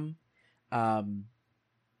Anthem down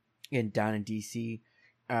in DC.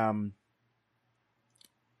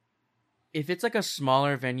 If it's like a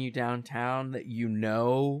smaller venue downtown that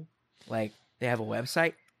like they have a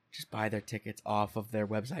website, just buy their tickets off of their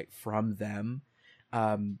website from them.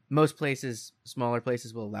 Most places, smaller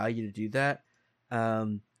places, will allow you to do that.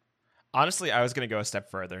 Honestly, I was going to go a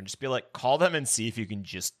step further and just be like, call them and see if you can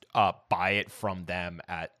just buy it from them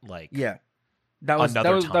at like that was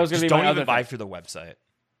another that time. was going to be Don't my even other buy thing. through the website.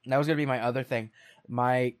 That was going to be my other thing.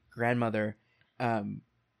 My grandmother,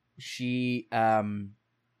 she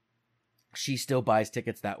still buys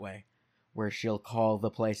tickets that way, where she'll call the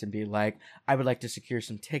place and be like, I would like to secure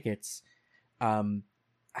some tickets.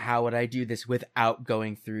 How would I do this without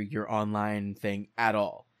going through your online thing at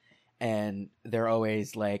all? And they're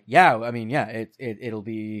always like, it'll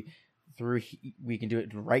be through, we can do it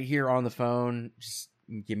right here on the phone. Just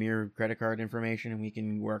give me your credit card information and we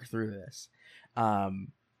can work through this. And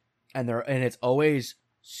it's always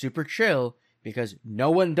super chill because no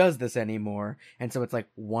one does this anymore. And so it's like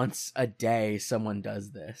once a day someone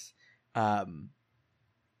does this.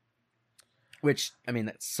 Which, I mean,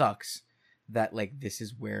 that sucks that like this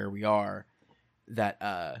is where we are,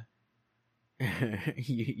 that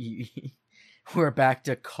we're back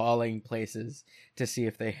to calling places to see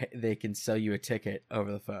if they can sell you a ticket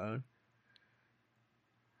over the phone.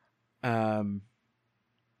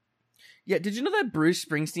 Yeah, did you know that Bruce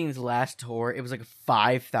Springsteen's last tour, it was like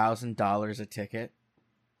 $5,000 a ticket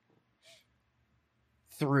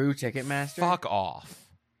through Ticketmaster? Fuck off.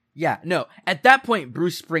 Yeah, no. At that point,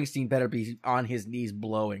 Bruce Springsteen better be on his knees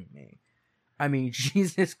blowing me. I mean,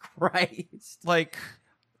 Jesus Christ. Like,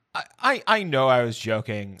 I know I was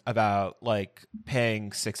joking about like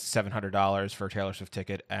paying $600 to $700 for a Taylor Swift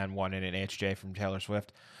ticket and wanting an HJ from Taylor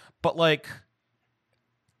Swift, but like,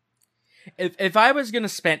 if I was gonna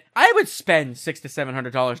spend, I would spend $600 to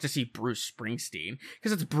 $700 to see Bruce Springsteen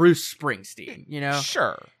because it's Bruce Springsteen, you know.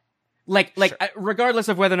 Sure. Like, Sure. Regardless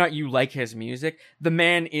of whether or not you like his music, the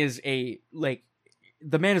man is a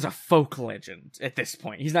folk legend at this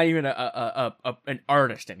point. He's not even an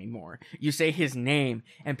artist anymore. You say his name,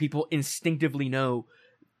 and people instinctively know,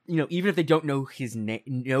 you know, even if they don't know his name,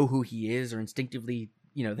 know who he is, or instinctively,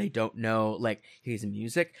 you know, they don't know like his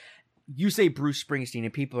music. You say Bruce Springsteen,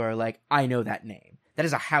 and people are like, I know that name. That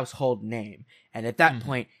is a household name. And at that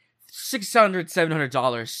point, $600,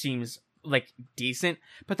 $700 seems like decent,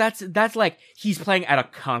 but that's like he's playing at a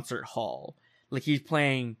concert hall. Like he's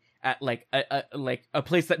playing at like a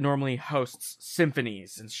place that normally hosts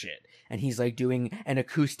symphonies and shit, and he's like doing an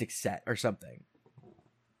acoustic set or something.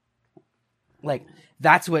 Like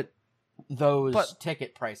that's what those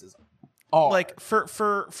ticket prices are. Like for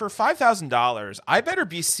 $5,000, I better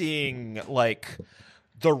be seeing like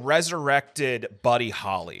the resurrected Buddy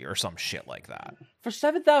Holly or some shit like that. For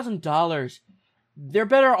 $7,000, there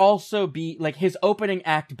better also be like his opening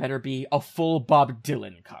act better be a full Bob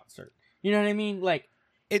Dylan concert. You know what I mean? Like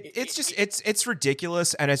it's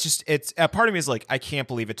ridiculous, and it's a part of me is like, I can't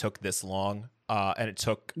believe it took this long. And it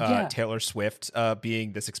took Taylor Swift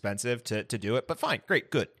being this expensive to do it, but fine, great,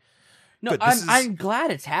 good. No, good. I'm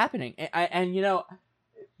glad it's happening, and you know,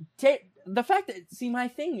 the fact that my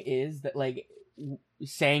thing is that like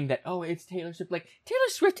saying that it's Taylor Swift, like Taylor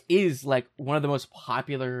Swift is like one of the most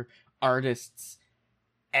popular artists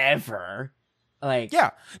ever. Like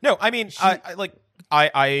no, I mean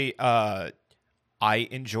I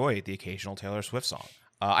enjoy the occasional Taylor Swift song.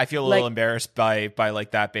 I feel a little embarrassed by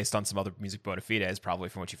like that based on some other music bona fides, probably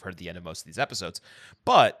from what you've heard at the end of most of these episodes.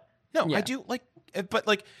 But no, I do like. But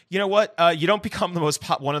like, you know what? You don't become the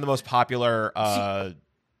one of the most popular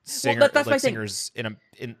singers in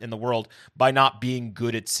the world by not being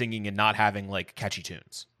good at singing and not having like catchy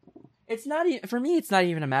tunes. It's not even, for me. It's not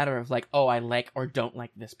even a matter of like, I like or don't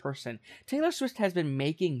like this person. Taylor Swift has been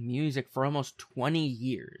making music for almost 20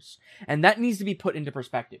 years, and that needs to be put into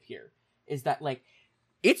perspective. Here is that like.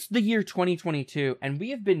 It's the year 2022, and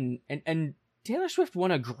we have been, and Taylor Swift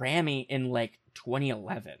won a Grammy in like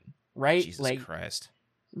 2011, right? Jesus Christ!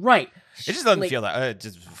 Right. It just doesn't feel that.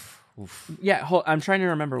 Yeah, I'm trying to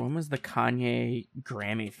remember when was the Kanye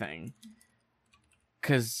Grammy thing,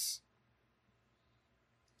 because,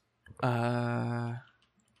 that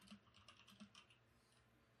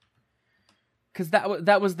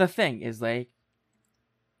was the thing is like,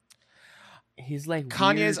 he's like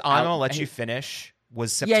Kanye's "I'm Gonna Let You Finish."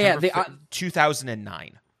 Was September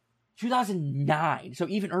 2009. 2009, so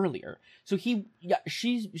even earlier. So she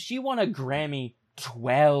won a Grammy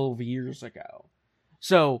 12 years ago.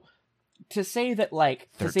 So to say that like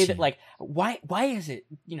 13. Why is it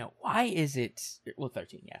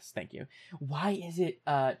 13, yes, thank you. Why is it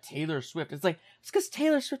Taylor Swift? It's because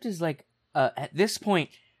Taylor Swift is like at this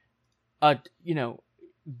point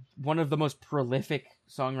one of the most prolific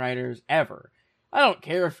songwriters ever. I don't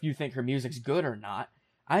care if you think her music's good or not.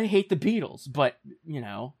 I hate the Beatles, but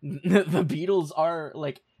the Beatles are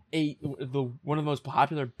like one of the most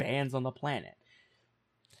popular bands on the planet.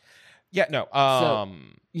 Yeah, no.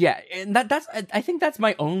 And that's I think that's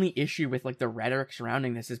my only issue with like the rhetoric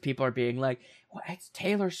surrounding this is people are being like, well, it's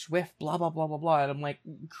Taylor Swift, blah blah blah blah blah, and I'm like,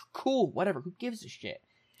 cool, whatever. Who gives a shit?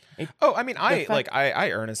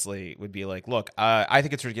 I earnestly would be like, look, I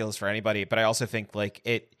think it's ridiculous for anybody, but I also think like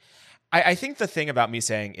it. I think the thing about me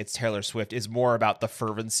saying it's Taylor Swift is more about the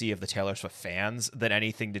fervency of the Taylor Swift fans than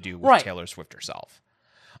anything to do with Taylor Swift herself.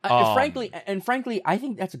 Frankly, I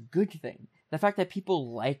think that's a good thing. The fact that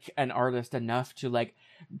people like an artist enough to like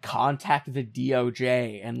contact the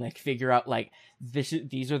DOJ and like figure out like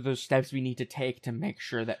these are the steps we need to take to make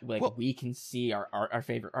sure that like we can see our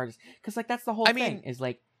favorite artist, because like that's the whole thing is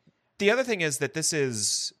like. The other thing is that this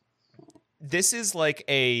is like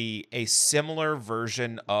a similar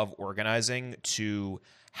version of organizing to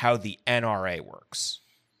how the NRA works.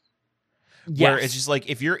 Yes. Where it's just like,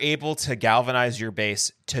 if you're able to galvanize your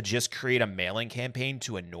base to just create a mailing campaign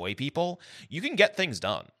to annoy people, you can get things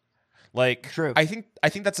done. Like, true. I think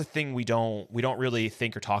that's a thing we don't really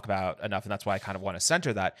think or talk about enough, and that's why I kind of want to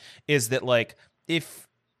center that, is that like if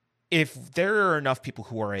there are enough people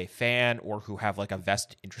who are a fan or who have like a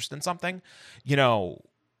vested interest in something,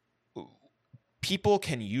 people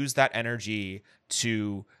can use that energy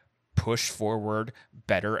to push forward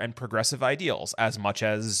better and progressive ideals as much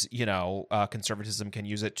as, conservatism can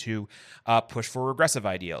use it to push for regressive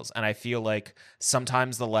ideals. And I feel like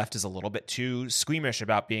sometimes the left is a little bit too squeamish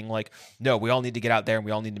about being like, no, we all need to get out there and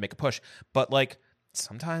we all need to make a push. But like,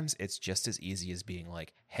 sometimes it's just as easy as being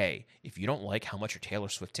like, hey, if you don't like how much your Taylor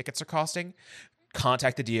Swift tickets are costing,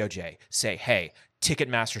 contact the DOJ. Say, hey,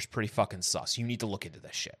 Ticketmaster's pretty fucking sus. You need to look into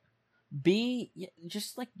this shit. Be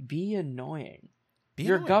annoying.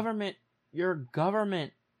 Your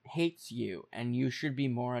government hates you, and you should be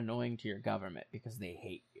more annoying to your government because they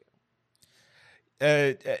hate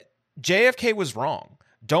you. JFK was wrong.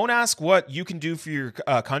 Don't ask what you can do for your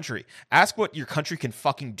country. Ask what your country can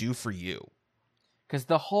fucking do for you. Because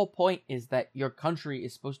the whole point is that your country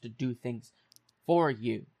is supposed to do things for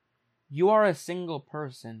you. You are a single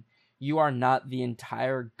person. You are not the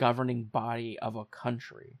entire governing body of a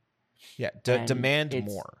country. Yeah, demand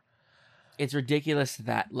more. It's ridiculous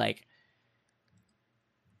that, like,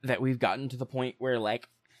 that we've gotten to the point where like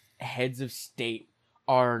heads of state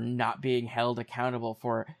are not being held accountable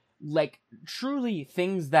for like truly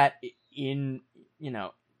things that in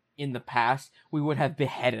in the past we would have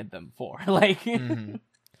beheaded them for. Like Mhm.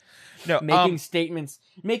 No, making statements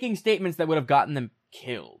that would have gotten them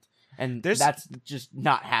killed, and There's- that's just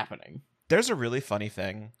not happening. there's a really funny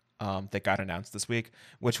thing that got announced this week,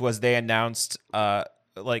 which was they announced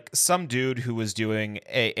like some dude who was doing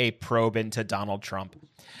a probe into Donald Trump.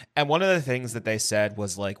 And one of the things that they said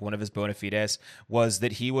was like one of his bona fides was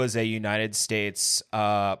that he was a United States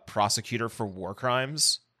prosecutor for war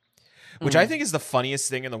crimes, which I think is the funniest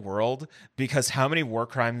thing in the world, because how many war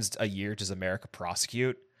crimes a year does America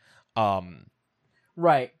prosecute?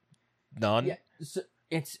 Right. None. Yeah. So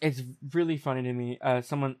it's really funny to me.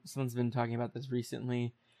 Someone's been talking about this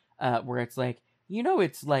recently, where it's like,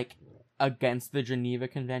 it's like against the Geneva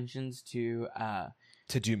Conventions to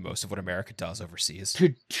do most of what America does overseas.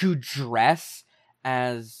 to dress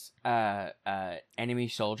as enemy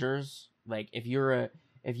soldiers. Like if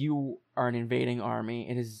you are an invading army,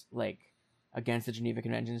 it is like against the Geneva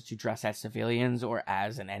Conventions to dress as civilians or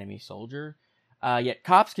as an enemy soldier. Yet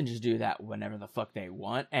cops can just do that whenever the fuck they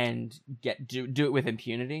want and do it with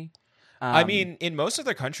impunity. I mean, in most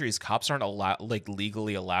other countries, cops aren't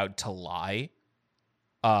legally allowed to lie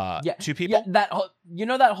to people. Yeah,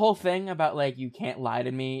 that whole thing about like you can't lie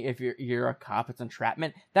to me if you're a cop, it's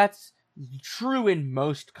entrapment. That's true in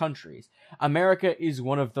most countries. America is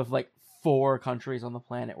one of the like 4 countries on the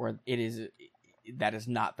planet where that is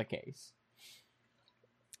not the case.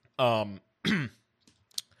 You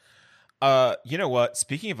know what?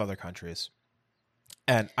 Speaking of other countries,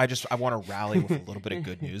 and I want to rally with a little bit of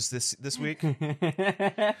good news this week.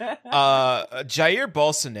 Jair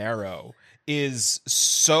Bolsonaro is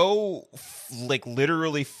so like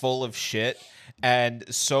literally full of shit and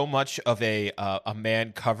so much of a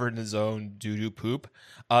man covered in his own doo-doo poop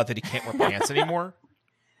that he can't wear pants anymore.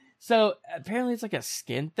 So apparently it's like a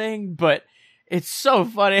skin thing, but it's so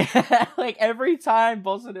funny. Like every time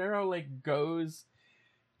Bolsonaro like goes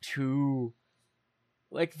to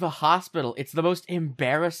like the hospital, it's the most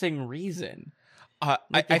embarrassing reason. I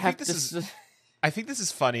think this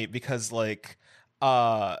is funny because like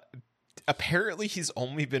apparently he's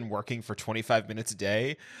only been working for 25 minutes a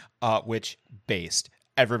day, which based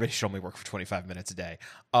everybody should only work for 25 minutes a day.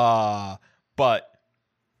 But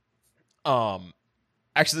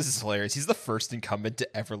actually this is hilarious. He's the first incumbent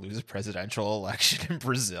to ever lose a presidential election in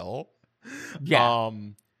Brazil. Yeah.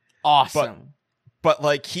 Awesome. But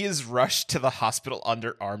like he is rushed to the hospital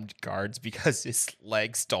under armed guards because his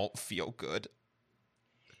legs don't feel good.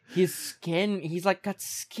 He's like got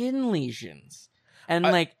skin lesions. And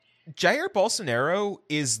like Jair Bolsonaro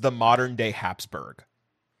is the modern day Habsburg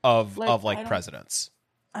of presidents.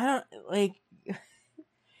 I don't like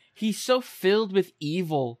he's so filled with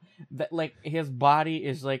evil that like his body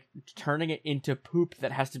is like turning it into poop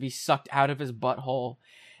that has to be sucked out of his butthole.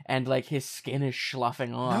 And like his skin is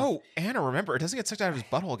sloughing off. No, Anna, remember, it doesn't get sucked out of his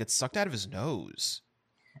butthole; it gets sucked out of his nose.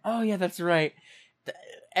 Oh yeah, that's right.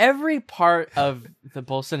 Every part of the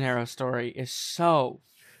Bolsonaro story is so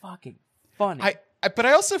fucking funny. But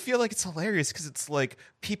I also feel like it's hilarious because it's like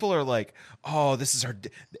people are like, "Oh, this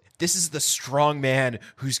is the strong man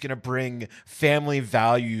who's gonna bring family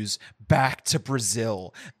values back to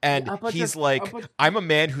Brazil," and he's like, "I'm a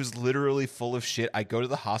man who's literally full of shit. I go to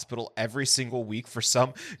the hospital every single week for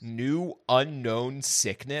some new unknown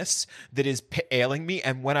sickness that is ailing me,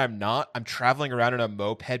 and when I'm not, I'm traveling around in a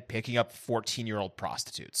moped picking up 14-year-old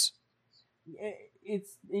prostitutes."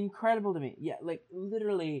 It's incredible to me. Yeah, like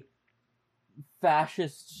literally.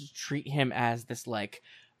 Fascists treat him as this like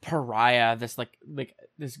pariah, this like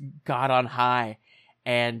this god on high,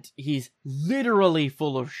 and he's literally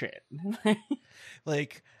full of shit.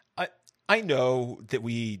 Like I know that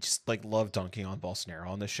we just like love dunking on Bolsonaro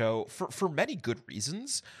on the show for many good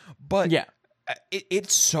reasons, but yeah,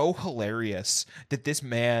 it's so hilarious that this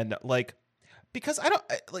man like because I don't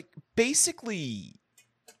like basically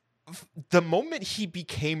the moment he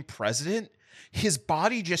became president. His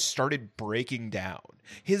body just started breaking down.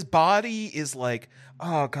 His body is like,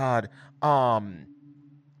 oh God, I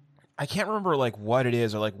can't remember like what it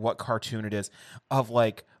is or like what cartoon it is of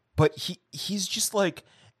like, but he's just like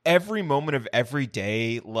every moment of every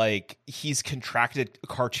day, like he's contracted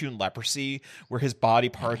cartoon leprosy where his body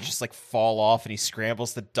parts just like fall off and he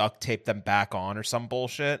scrambles to duct tape them back on or some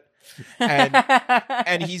bullshit.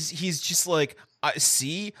 And he's just like,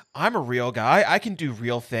 see, I'm a real guy. I can do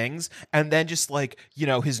real things. And then just like,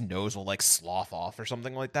 his nose will like slough off or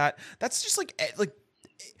something like that. That's just like,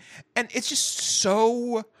 and it's just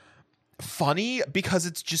so funny because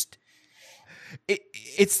it's just,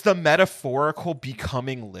 it's the metaphorical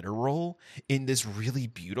becoming literal in this really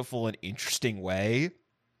beautiful and interesting way.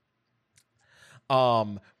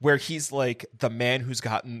 Where he's like the man who's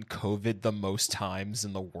gotten COVID the most times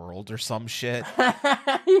in the world or some shit.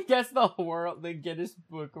 He gets the Guinness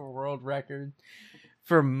Book of World Record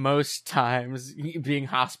for most times being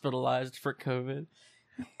hospitalized for COVID.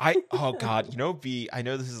 Oh god, I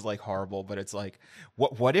know this is like horrible, but it's like,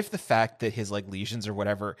 what if the fact that his like lesions or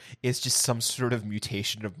whatever is just some sort of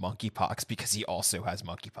mutation of monkeypox because he also has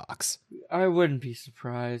monkeypox? I wouldn't be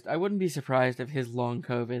surprised. I wouldn't be surprised if his long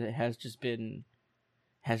COVID has just been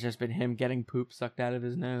him getting poop sucked out of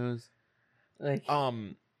his nose. Like,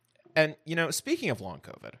 and speaking of long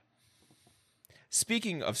COVID,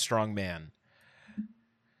 speaking of strong man,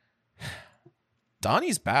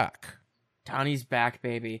 Donnie's back. Donnie's back,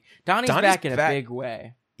 baby. Donnie's back in a big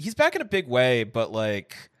way. He's back in a big way, but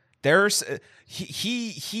like there's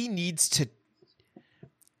he needs to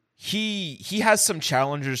he has some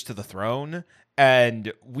challengers to the throne,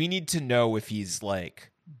 and we need to know if he's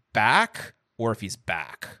like back or if he's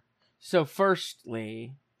back. So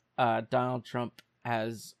firstly, Donald Trump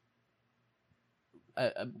has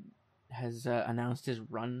announced his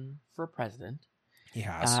run for president. He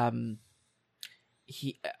has.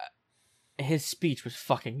 His speech was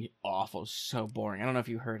fucking awful, so boring. I don't know if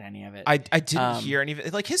you heard any of it. I didn't hear any of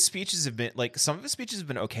it. Like his speeches have been like some of his speeches have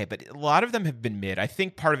been okay, but a lot of them have been mid. I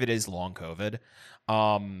think part of it is long COVID.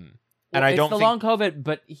 And I don't think long COVID,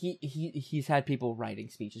 but he's had people writing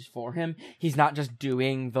speeches for him. He's not just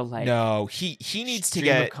doing the like. No, he needs to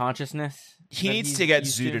get consciousness. He needs to get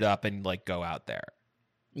zooted up and like go out there.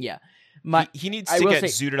 Yeah, he needs to get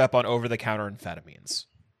zooted up on over the counter amphetamines.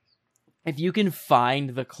 If you can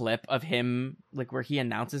find the clip of him like where he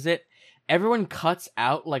announces it, everyone cuts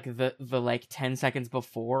out like the like 10 seconds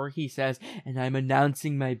before he says, "And I'm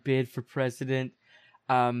announcing my bid for president."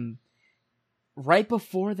 Right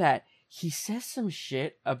before that, he says some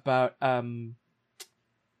shit about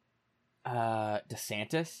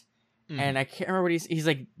DeSantis, and I can't remember what he's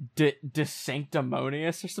like de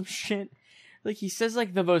sanctimonious or some shit. Like he says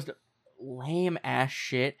like the most lame ass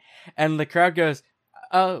shit, and the crowd goes,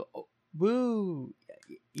 "Oh, woo,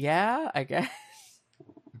 yeah, I guess."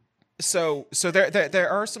 So there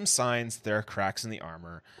are some signs, there are cracks in the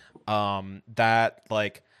armor, that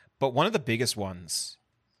like, but one of the biggest ones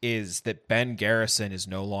is that Ben Garrison is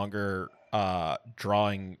no longer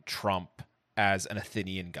drawing Trump as an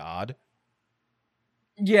Athenian god.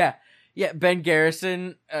 Yeah, Ben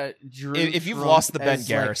Garrison drew. If you've Trump lost the Ben as,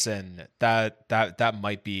 Garrison, like, that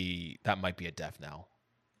might be a death knell.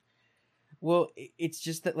 Well, it's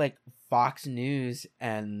just that like Fox News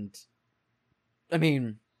and, I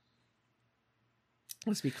mean,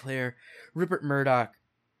 let's be clear, Rupert Murdoch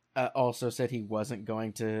also said he wasn't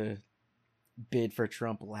going to bid for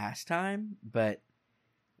Trump last time, but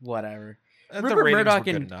whatever. Rupert Murdoch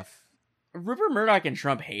were good enough. Rupert Murdoch and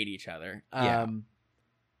Trump hate each other. Yeah.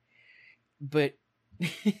 But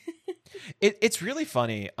it's really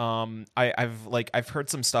funny. I've heard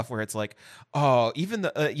some stuff where it's like, oh, even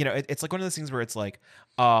the it's like one of those things where it's like,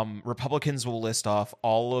 Republicans will list off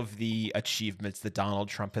all of the achievements that Donald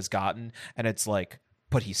Trump has gotten, and it's like,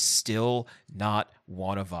 but he's still not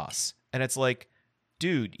one of us. And it's like,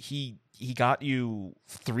 dude, he got you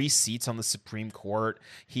 3 seats on the Supreme Court.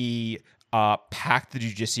 He packed the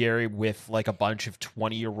judiciary with like a bunch of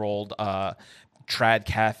 20-year-old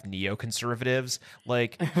trad-calf neoconservatives.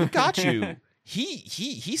 Like, he got you.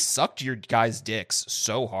 He sucked your guys' dicks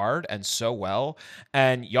so hard and so well,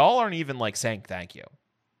 and y'all aren't even like saying thank you.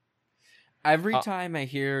 Every time I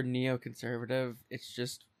hear neoconservative, it's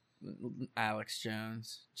just Alex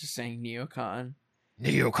Jones just saying neocon.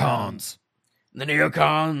 Neocons. The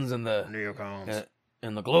neocons and the neocons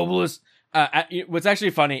and the globalists. What's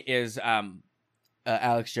actually funny is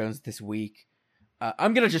Alex Jones this week.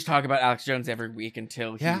 I'm gonna just talk about Alex Jones every week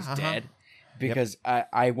until he's dead, because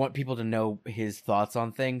I want people to know his thoughts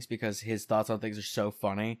on things, because his thoughts on things are so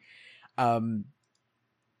funny.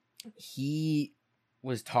 He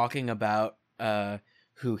was talking about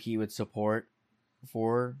who he would support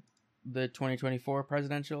for the 2024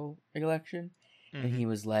 presidential election, and he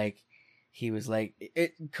was like,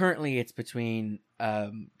 currently it's between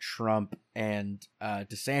Trump and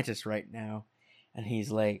DeSantis right now. And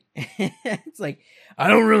he's like, it's like, I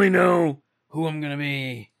don't really know who I'm going to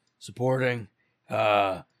be supporting.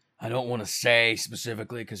 I don't want to say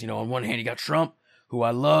specifically because, on one hand, you got Trump, who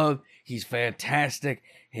I love. He's fantastic.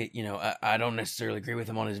 I don't necessarily agree with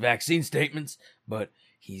him on his vaccine statements, but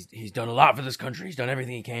he's done a lot for this country. He's done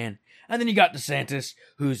everything he can. And then you got DeSantis,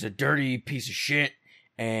 who's a dirty piece of shit,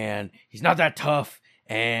 and he's not that tough.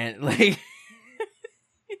 And like,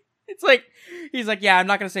 It's like he's like, yeah, I'm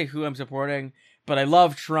not gonna say who I'm supporting, but I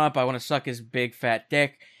love Trump. I want to suck his big fat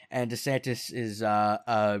dick. And DeSantis is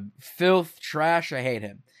filth, trash. I hate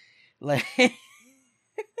him. Like,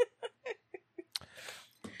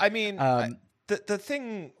 I mean, the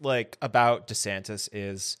thing like about DeSantis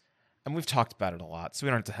is, and we've talked about it a lot, so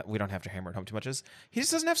we don't have to hammer it home too much. Is he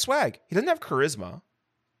just doesn't have swag. He doesn't have charisma.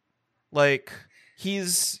 Like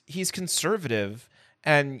he's conservative,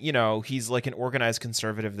 and you know he's like an organized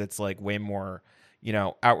conservative that's like way more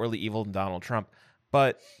outwardly evil than Donald Trump,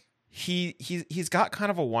 but he's got kind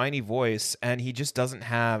of a whiny voice, and he just doesn't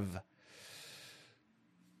have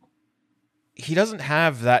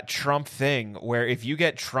that Trump thing where if you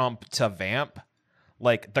get Trump to vamp,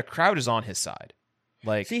 like the crowd is on his side.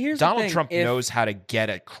 Like see, here's Donald the thing. Trump knows how to get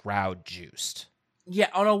a crowd juiced. Yeah,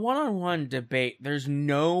 on a one-on-one debate, there's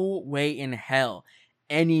no way in hell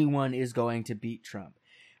anyone is going to beat Trump.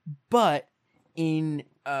 But in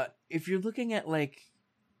if you're looking at like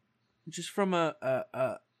just from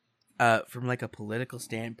from like a political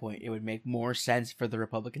standpoint, it would make more sense for the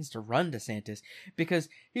Republicans to run DeSantis, because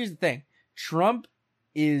here's the thing. Trump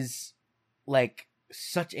is like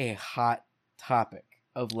such a hot topic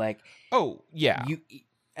of like, oh yeah,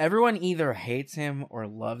 everyone either hates him or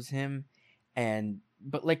loves him,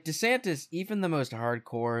 but like DeSantis, even the most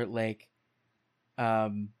hardcore like I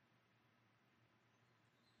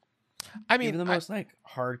mean even the most like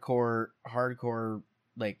hardcore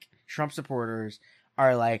like Trump supporters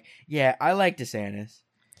are like, yeah, I like DeSantis.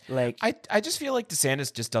 Like I just feel like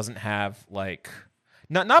DeSantis just doesn't have like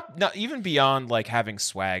not even beyond like having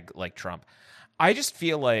swag like Trump. I just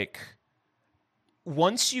feel like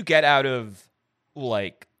once you get out of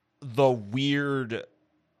like the weird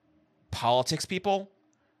politics people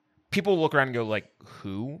look around and go like,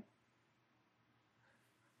 who?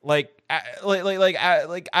 I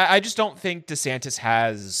just don't think DeSantis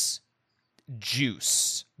has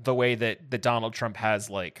juice the way that Donald Trump has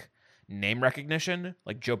like name recognition,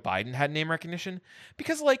 like Joe Biden had name recognition,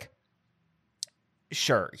 because like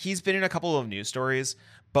sure, he's been in a couple of news stories,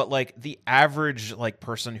 but like the average like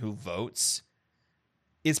person who votes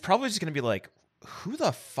is probably just going to be like, who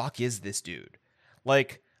the fuck is this dude?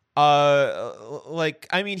 Like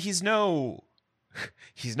I mean, he's no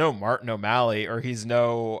Martin O'Malley, or he's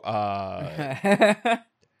no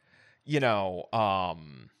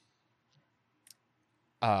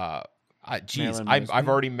I've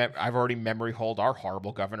already memory holed our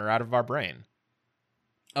horrible governor out of our brain.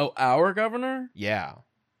 Oh, our governor? Yeah.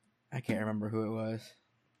 I can't remember who it was.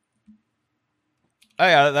 Oh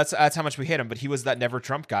yeah, that's how much we hate him. But he was that never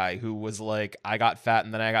Trump guy who was like, I got fat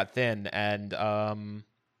and then I got thin, and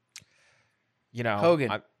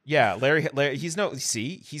Hogan. Larry. He's no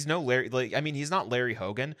Larry. Like, I mean, he's not Larry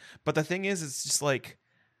Hogan. But the thing is, it's just like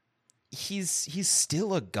he's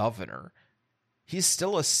still a governor. He's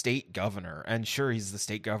still a state governor, and sure, he's the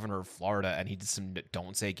state governor of Florida, and he did some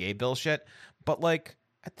don't say gay bill shit. But like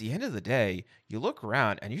at the end of the day, you look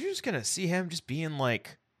around and you're just gonna see him just being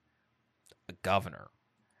like a governor,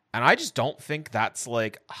 and I just don't think that's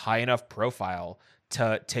like high enough profile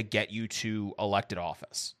to get you to elected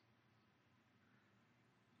office.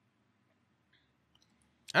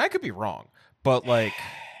 And I could be wrong, but like,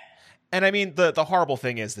 and I mean the horrible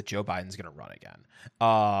thing is that Joe Biden's gonna run again,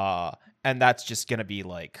 and that's just gonna be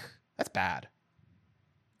like, that's bad.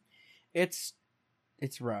 It's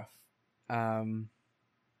rough.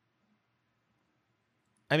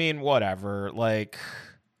 I mean, whatever. Like,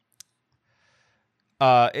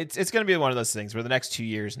 it's going to be one of those things where the next 2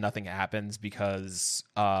 years nothing happens because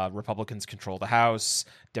Republicans control the House,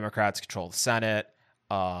 Democrats control the Senate.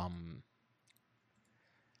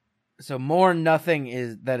 So more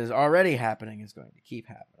nothing that is already happening is going to keep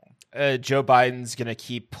happening. Joe Biden's going to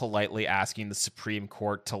keep politely asking the Supreme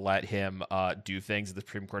Court to let him do things. The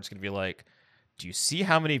Supreme Court's going to be like, do you see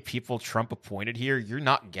how many people Trump appointed here? You're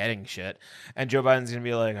not getting shit. And Joe Biden's going to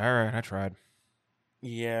be like, all right, I tried.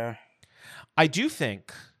 Yeah. I do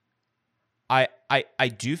think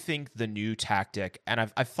the new tactic, and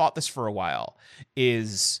I've thought this for a while,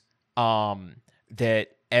 is that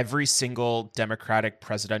every single Democratic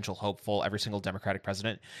presidential hopeful, every single Democratic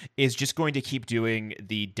president is just going to keep doing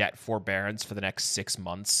the debt forbearance for the next 6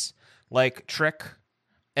 months, like trick.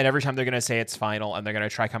 And every time they're going to say it's final and they're going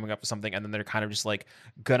to try coming up with something, and then they're kind of just like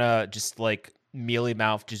gonna just like mealy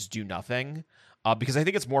mouth, just do nothing. Because I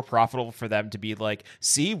think it's more profitable for them to be like,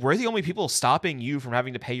 see, we're the only people stopping you from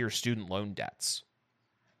having to pay your student loan debts.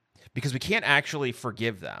 Because we can't actually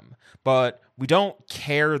forgive them, but we don't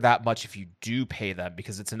care that much if you do pay them,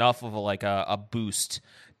 because it's enough of a boost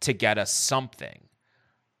to get us something.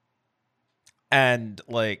 And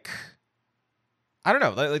like, I don't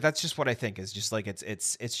know. Like that's just what I think is just like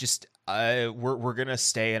it's just we're gonna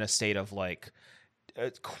stay in a state of like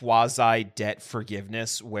quasi debt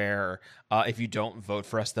forgiveness where if you don't vote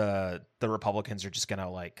for us, the Republicans are just gonna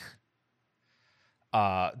like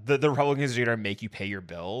the Republicans are gonna make you pay your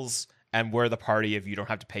bills, and we're the party of you don't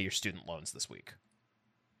have to pay your student loans this week,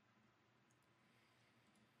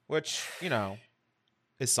 which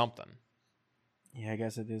is something. Yeah, I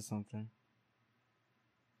guess it is something.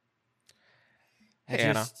 Hey,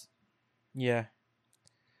 Anna. Yeah.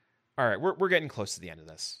 All right, we're getting close to the end of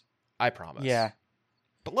this. I promise. Yeah.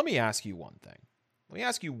 But let me ask you one thing. Let me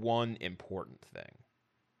ask you one important thing.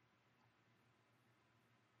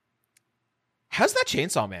 How's that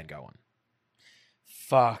Chainsaw Man going?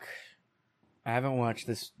 Fuck. I haven't watched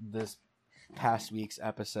this past week's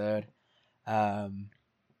episode. But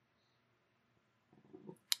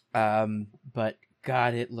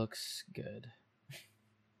God, it looks good.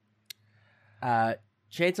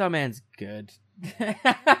 Chainsaw Man's good.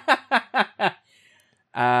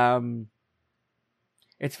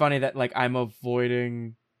 It's funny that like I'm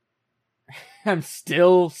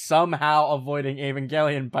still somehow avoiding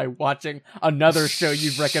Evangelion by watching another show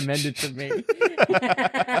you've recommended to me.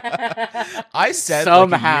 I said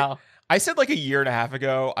somehow. I said like a year and a half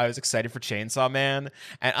ago I was excited for Chainsaw Man,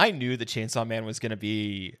 and I knew that Chainsaw Man was going to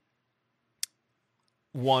be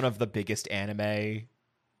one of the biggest anime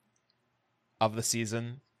of the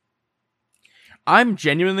season. I'm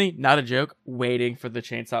genuinely, not a joke, waiting for the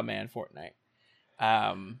Chainsaw Man Fortnite.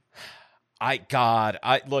 I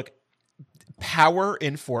look, power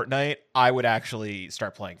in Fortnite, I would actually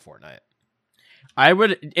start playing Fortnite.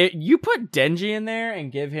 You put Denji in there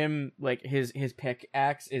and give him like his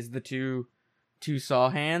pickaxe is the two saw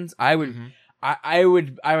hands. I would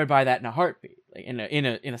buy that in a heartbeat, like in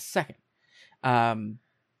a second.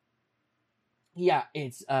 Yeah,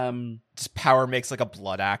 it's just power makes like a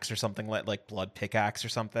blood axe or something like blood pickaxe or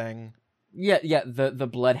something. Yeah, the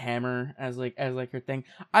blood hammer as her thing.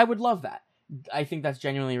 I would love that. I think that's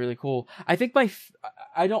genuinely really cool. I think I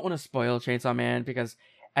don't want to spoil Chainsaw Man because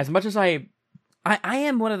as much as I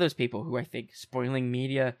am one of those people who I think spoiling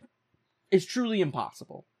media is truly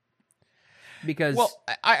impossible. Because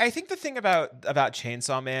I think the thing about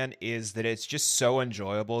Chainsaw Man is that it's just so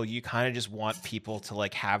enjoyable. You kind of just want people to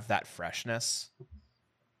like have that freshness.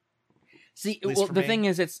 See, well, the thing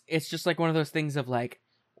is, it's just like one of those things of like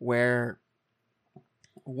where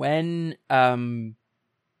when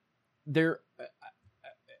there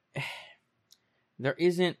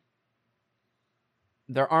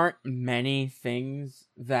aren't many things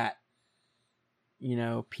that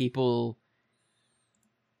people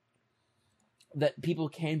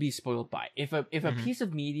can be spoiled by. If a piece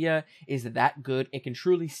of media is that good, it can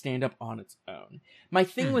truly stand up on its own. My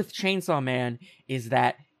thing with Chainsaw Man is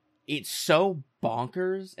that it's so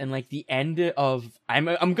bonkers, and like the end of I'm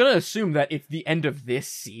gonna assume that it's the end of this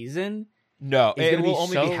season. No, it will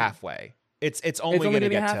only be halfway. It's only gonna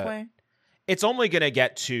get halfway. It's only gonna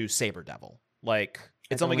get to Saber Devil. Like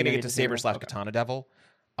it's only gonna get to Saber/Katana Devil.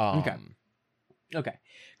 Okay.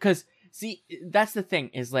 Because see, that's the thing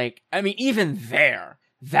is like, I mean, even there,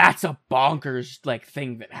 that's a bonkers like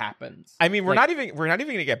thing that happens. I mean, we're not even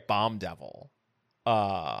gonna get Bomb Devil.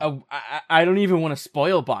 I don't even want to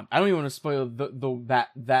spoil Bomb. I don't even want to spoil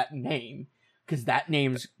that name because that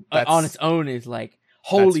name's on its own is like,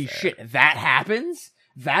 holy shit, that happens.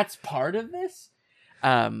 That's part of this.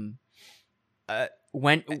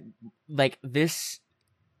 When like this,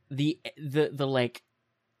 the like,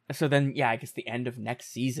 so then yeah, I guess the end of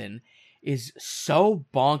next season is so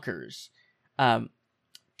bonkers. To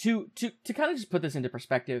kind of just put this into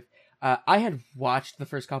perspective, I had watched the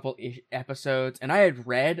first couple episodes and I had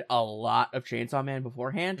read a lot of Chainsaw Man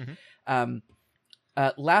beforehand.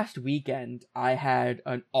 Last weekend I had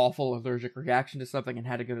an awful allergic reaction to something and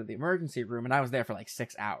had to go to the emergency room, and I was there for like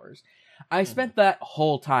 6 hours. I spent that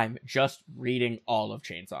whole time just reading all of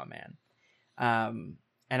Chainsaw Man. And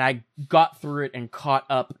I got through it and caught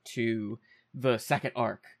up to the second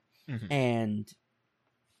arc. And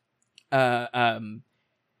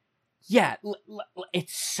yeah,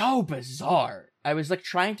 it's so bizarre. I was like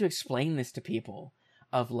trying to explain this to people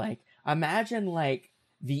of like, imagine like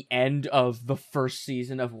the end of the first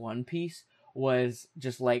season of One Piece was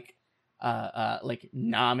just like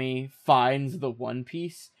Nami finds the One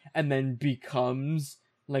Piece and then becomes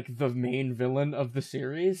like the main villain of the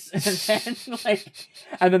series. And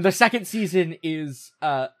then the second season is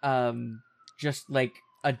just like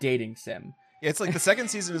a dating sim. It's like the second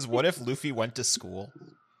season is what if Luffy went to school?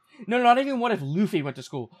 No, not even what if Luffy went to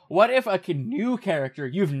school. What if a new character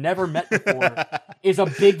you've never met before is a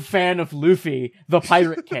big fan of Luffy, the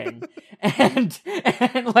Pirate King, and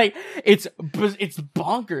like it's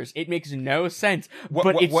bonkers. It makes no sense.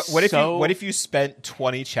 But what if you spent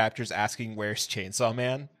 20 chapters asking where's Chainsaw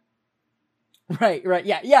Man? Right,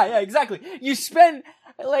 yeah, exactly. You spend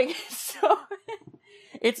like so.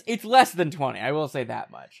 It's less than 20. I will say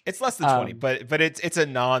that much. It's less than 20, but it's a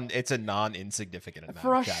non insignificant amount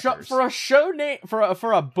for a of chapters.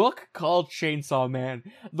 For a book called Chainsaw Man,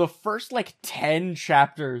 the first like 10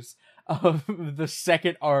 chapters of the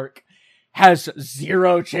second arc has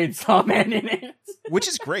 0 Chainsaw Man in it, which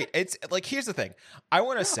is great. It's like, here's the thing. I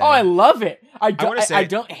want to say, I love it. I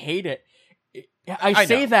don't hate it.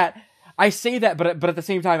 I say that, but at the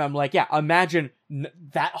same time, I'm like, yeah, imagine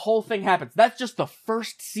that whole thing happens. That's just the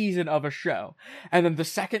first season of a show. And then the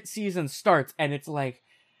second season starts, and it's like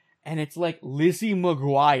Lizzie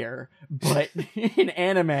McGuire, but in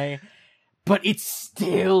anime, but it's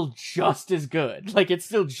still just as good. Like, it's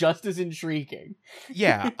still just as intriguing.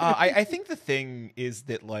 Yeah, I think the thing is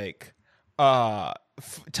that, like,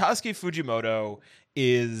 Tasuke Fujimoto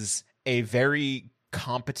is a very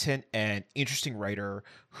competent and interesting writer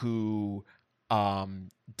who,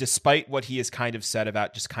 despite what he has kind of said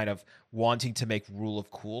about just kind of wanting to make Rule of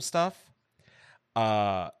Cool stuff,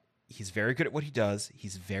 he's very good at what he does.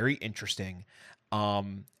 He's very interesting.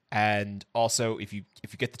 And also, if you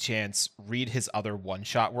get the chance, read his other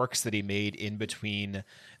one-shot works that he made in between,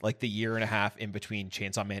 like, the year and a half in between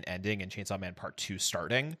Chainsaw Man ending and Chainsaw Man Part 2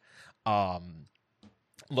 starting.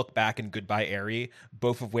 Look Back and Goodbye Eri,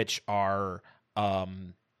 both of which are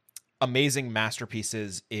amazing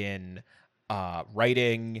masterpieces in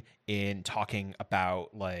writing, in talking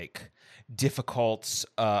about, like, difficult,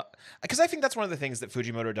 because I think that's one of the things that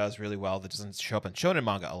Fujimoto does really well that doesn't show up in shonen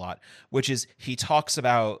manga a lot, which is he talks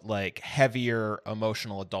about, like, heavier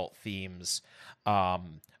emotional adult themes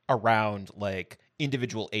around, like,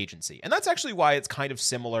 individual agency. And that's actually why it's kind of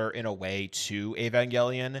similar in a way to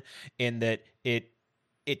Evangelion, in that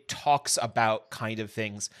it talks about kind of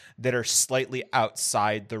things that are slightly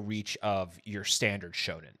outside the reach of your standard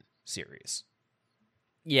shonen series.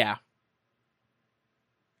 Yeah.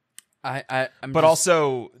 But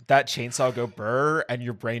also that chainsaw go burr, and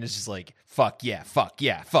your brain is just like, fuck yeah, fuck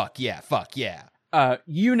yeah, fuck yeah, fuck yeah.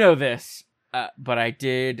 You know this, but I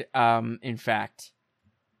did, in fact,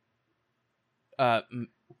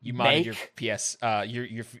 you modded your PS,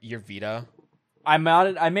 your Vita. I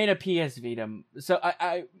made a PS Vita. So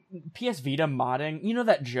I PS Vita modding. You know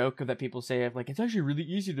that joke that people say of, like, it's actually really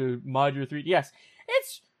easy to mod your 3DS.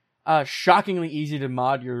 It's shockingly easy to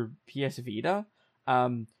mod your PS Vita.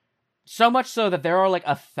 So much so that there are like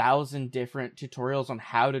 1,000 different tutorials on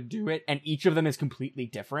how to do it, and each of them is completely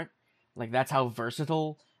different. Like, that's how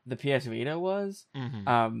versatile the PS Vita was.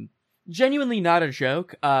 Mm-hmm. Genuinely not a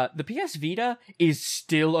joke. The PS Vita is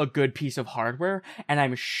still a good piece of hardware, and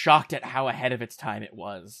I'm shocked at how ahead of its time it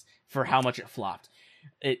was for how much it flopped.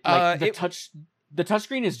 The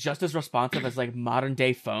touchscreen is just as responsive as, like, modern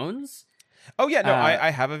day phones. Oh yeah, no, I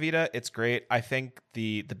have a Vita. It's great. I think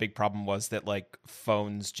the big problem was that, like,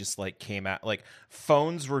 phones just, like, came out, like,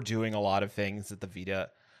 phones were doing a lot of things that the Vita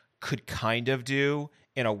could kind of do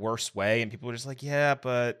in a worse way, and people were just like, yeah,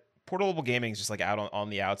 but portable gaming is just, like, out on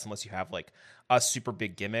the outs unless you have, like, a super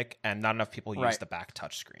big gimmick, and not enough people use the back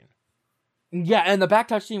touchscreen. Yeah, and the back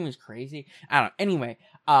touchscreen was crazy. I don't know. Anyway,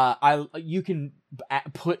 you can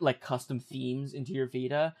put, like, custom themes into your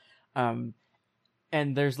Vita,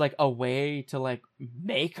 and there's, like, a way to, like,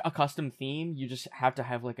 make a custom theme. You just have to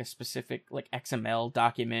have, like, a specific, like, XML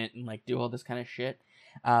document and, like, do all this kind of shit.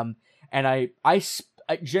 And I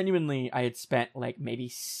genuinely, I had spent, like, maybe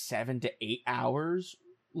 7 to 8 hours,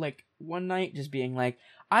 like, one night just being like,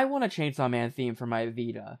 I want a Chainsaw Man theme for my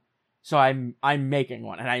Vita. So I'm making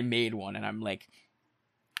one, and I made one, and I'm, like,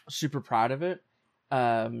 super proud of it.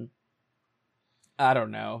 I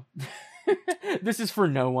don't know. This is for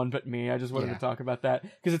no one but me. I just wanted to talk about that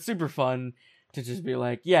because it's super fun to just be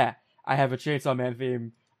like, yeah, I have a Chainsaw Man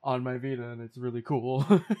theme on my Vita, and it's really cool.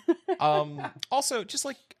 Also, just,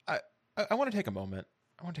 like, I want to take a moment.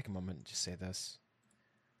 I want to take a moment and just say this.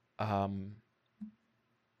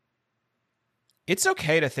 It's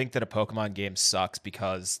okay to think that a Pokemon game sucks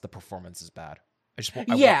because the performance is bad.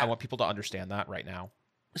 I want people to understand that right now.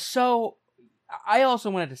 So, I also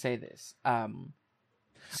wanted to say this.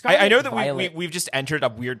 I know that we've just entered a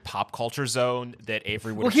weird pop culture zone that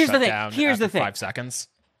Avery would have shut down after 5 seconds.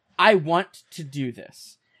 I want to do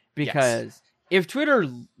this because if Twitter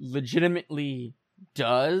legitimately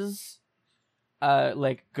does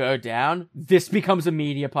like go down, this becomes a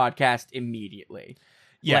media podcast immediately.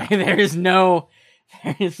 Like, there is no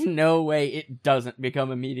way it doesn't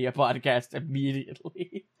become a media podcast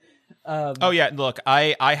immediately. Oh yeah, look,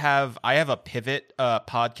 I have a pivot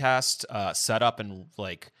podcast set up and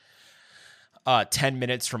like 10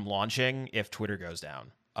 minutes from launching if Twitter goes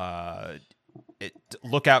down.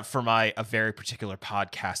 Look out for a very particular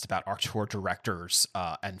podcast about auteur directors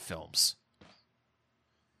and films.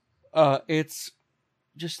 It's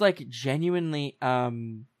just like genuinely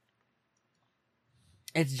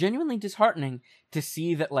it's genuinely disheartening to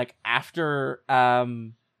see that, like, after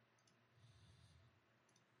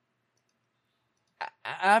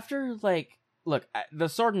like, look, the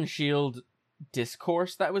Sword and Shield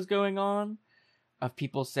discourse that was going on of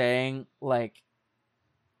people saying, like,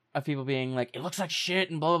 of people being like, it looks like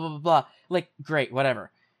shit and blah blah blah blah, like, great,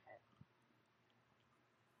 whatever.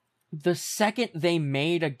 The second they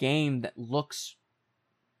made a game that looks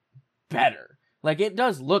better, like, it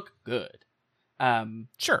does look good.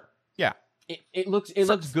 Sure. Yeah. It looks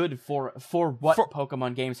good for what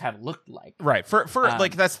Pokemon games have looked like. Right. For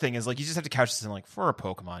like, that's the thing, is like, you just have to couch this in like, for a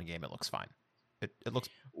Pokemon game it looks fine. It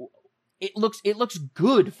looks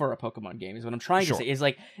good for a Pokemon game is what I'm trying to say. Is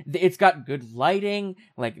like, it's got good lighting,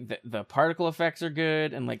 like the particle effects are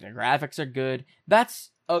good, and like the graphics are good. That's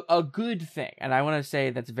a good thing. And I want to say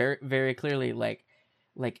that's very, very clearly like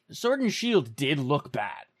Sword and Shield did look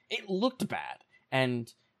bad. It looked bad.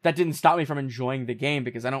 And that didn't stop me from enjoying the game,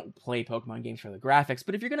 because I don't play Pokemon games for the graphics.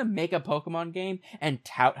 But if you're going to make a Pokemon game and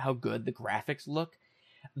tout how good the graphics look,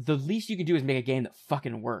 the least you can do is make a game that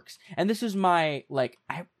fucking works. And this is my, like,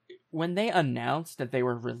 when they announced that they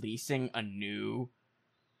were releasing a new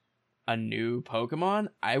Pokemon,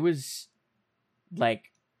 I was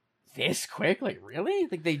like, this quick? Like, really?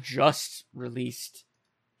 Like, they just released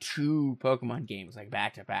 2 Pokemon games, like,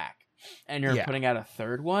 back to back. And you're putting out a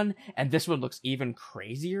third one, and this one looks even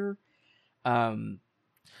crazier.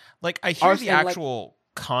 Like, I hear the actual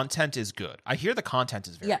content is good. I hear the content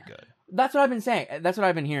is very good. That's what I've been saying. That's what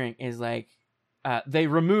I've been hearing, is like, they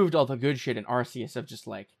removed all the good shit in Arceus of just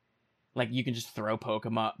like you can just throw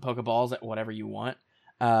Pokeballs at whatever you want.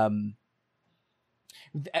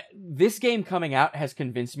 This game coming out has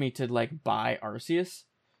convinced me to like buy Arceus,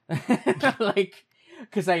 like,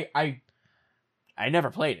 because I never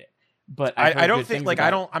played it. But I don't think, like,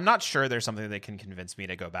 I'm not sure there's something that can convince me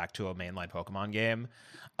to go back to a mainline Pokemon game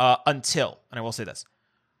until, and I will say this,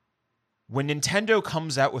 when Nintendo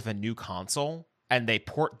comes out with a new console and they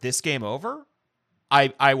port this game over,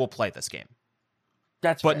 I will play this game.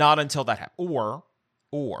 But fair. Not until that happens.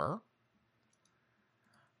 Or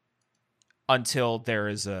until there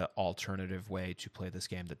is an alternative way to play this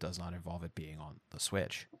game that does not involve it being on the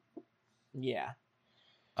Switch. Yeah.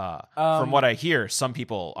 From what I hear, some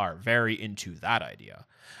people are very into that idea,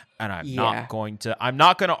 and I'm not going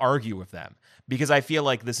to argue with them, because I feel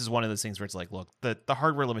like this is one of those things where it's like, look, the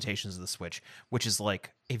hardware limitations of the Switch, which is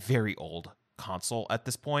like a very old console at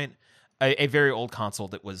this point, a very old console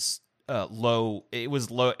that was low. It was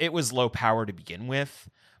low power to begin with,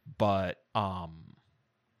 but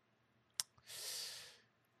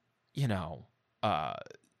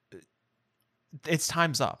its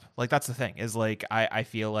time's up. Like, that's the thing, is like, I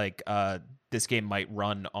feel like this game might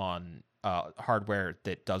run on hardware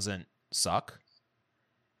that doesn't suck,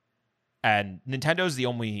 and Nintendo's the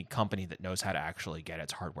only company that knows how to actually get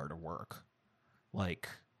its hardware to work, like,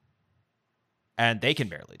 and they can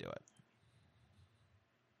barely do it.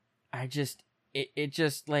 It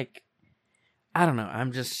just like, I don't know,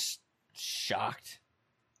 I'm just shocked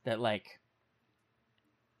that, like,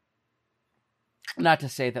 not to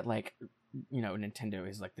say that, like, you know, Nintendo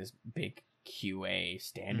is like this big QA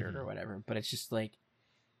standard or whatever, but it's just like,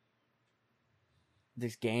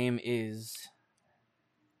 this game is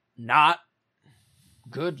not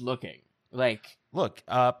good looking. Like, look,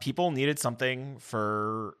 people needed something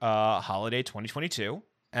for holiday 2022,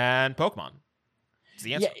 and Pokemon. It's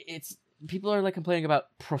the answer. Yeah, people are like complaining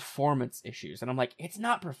about performance issues, and I'm like, it's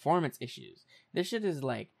not performance issues. This shit is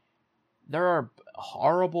like, there are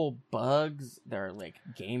horrible bugs, there are like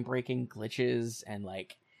game-breaking glitches, and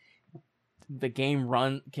like, the game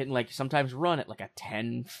can like sometimes run at like a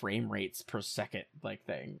 10 frame rates per second like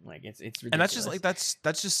thing. Like, it's ridiculous. And that's just like, that's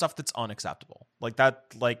just stuff that's unacceptable. Like that,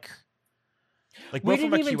 like we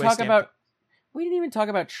didn't even talk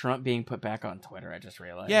about Trump being put back on Twitter. I just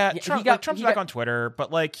realized. Yeah, Trump's back on Twitter,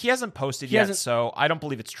 but like, he hasn't posted yet, so I don't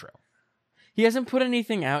believe it's true. He hasn't put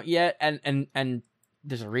anything out yet, and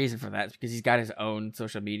there's a reason for that. It's because he's got his own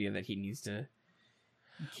social media that he needs to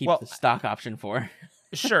keep the stock option for.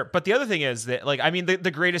 Sure, but the other thing is that, like, I mean,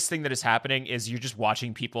 the greatest thing that is happening is you're just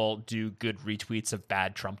watching people do good retweets of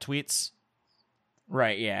bad Trump tweets.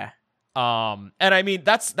 Right, yeah. And I mean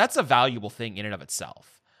that's a valuable thing in and of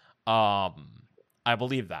itself. I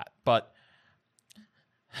believe that. But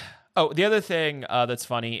the other thing that's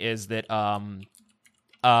funny is that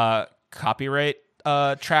copyright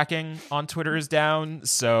tracking on Twitter is down.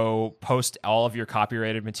 So post all of your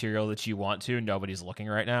copyrighted material that you want to. Nobody's looking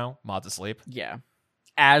right now. Mod's asleep. Yeah.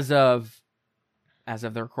 As of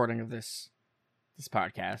the recording of this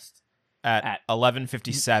podcast. At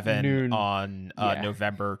 11:57 noon. On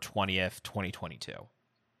November 20th, 2022.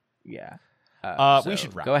 Yeah. We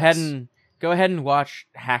should wrap go ahead and watch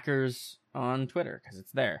Hackers on Twitter because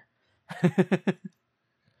it's there.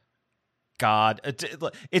 God,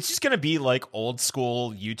 it's just gonna be like old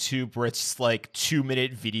school YouTube where it's just like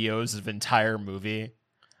 2-minute videos of entire movie,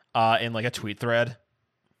 in like a tweet thread.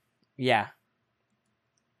 Yeah.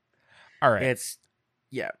 All right. It's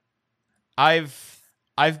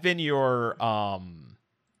I've been your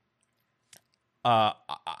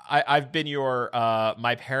I've been your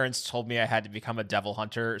my parents told me I had to become a devil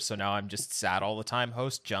hunter, so now I'm just sad all the time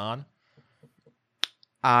host, John.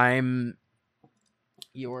 I'm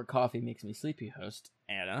your coffee makes me sleepy host,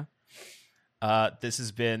 Anna. This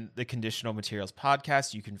has been the Conditional Materials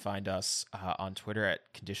Podcast. You can find us on Twitter at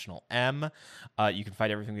Conditional M. You can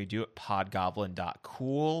find everything we do at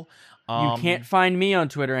podgoblin.cool. You can't find me on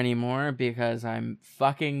Twitter anymore because I'm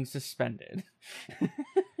fucking suspended.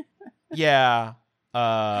 Yeah.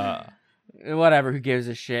 Whatever, who gives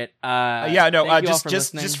a shit?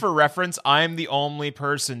 Just for reference, I'm the only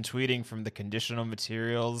person tweeting from the Conditional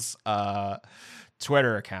Materials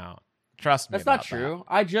Twitter account. Trust me. That's not true.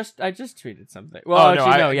 That. I just tweeted something. Well,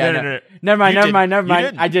 no. Never mind.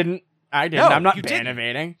 I didn't. No, I'm not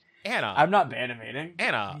ban-evading. Anna, I'm not ban-evading.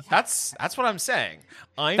 Anna, that's what I'm saying.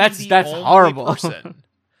 That's only horrible. Person.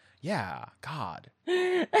 Yeah, God,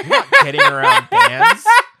 you're not getting around bans.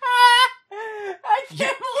 I can't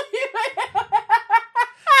believe it.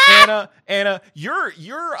 Anna,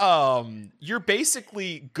 you're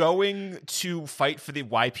basically going to fight for the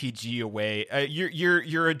YPG away.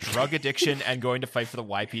 You're a drug addiction and going to fight for the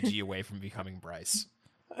YPG away from becoming Bryce.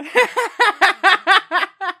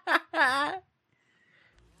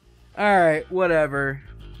 All right, whatever.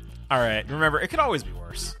 All right, remember, it could always be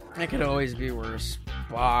worse. It could always be worse.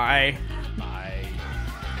 Bye. Bye.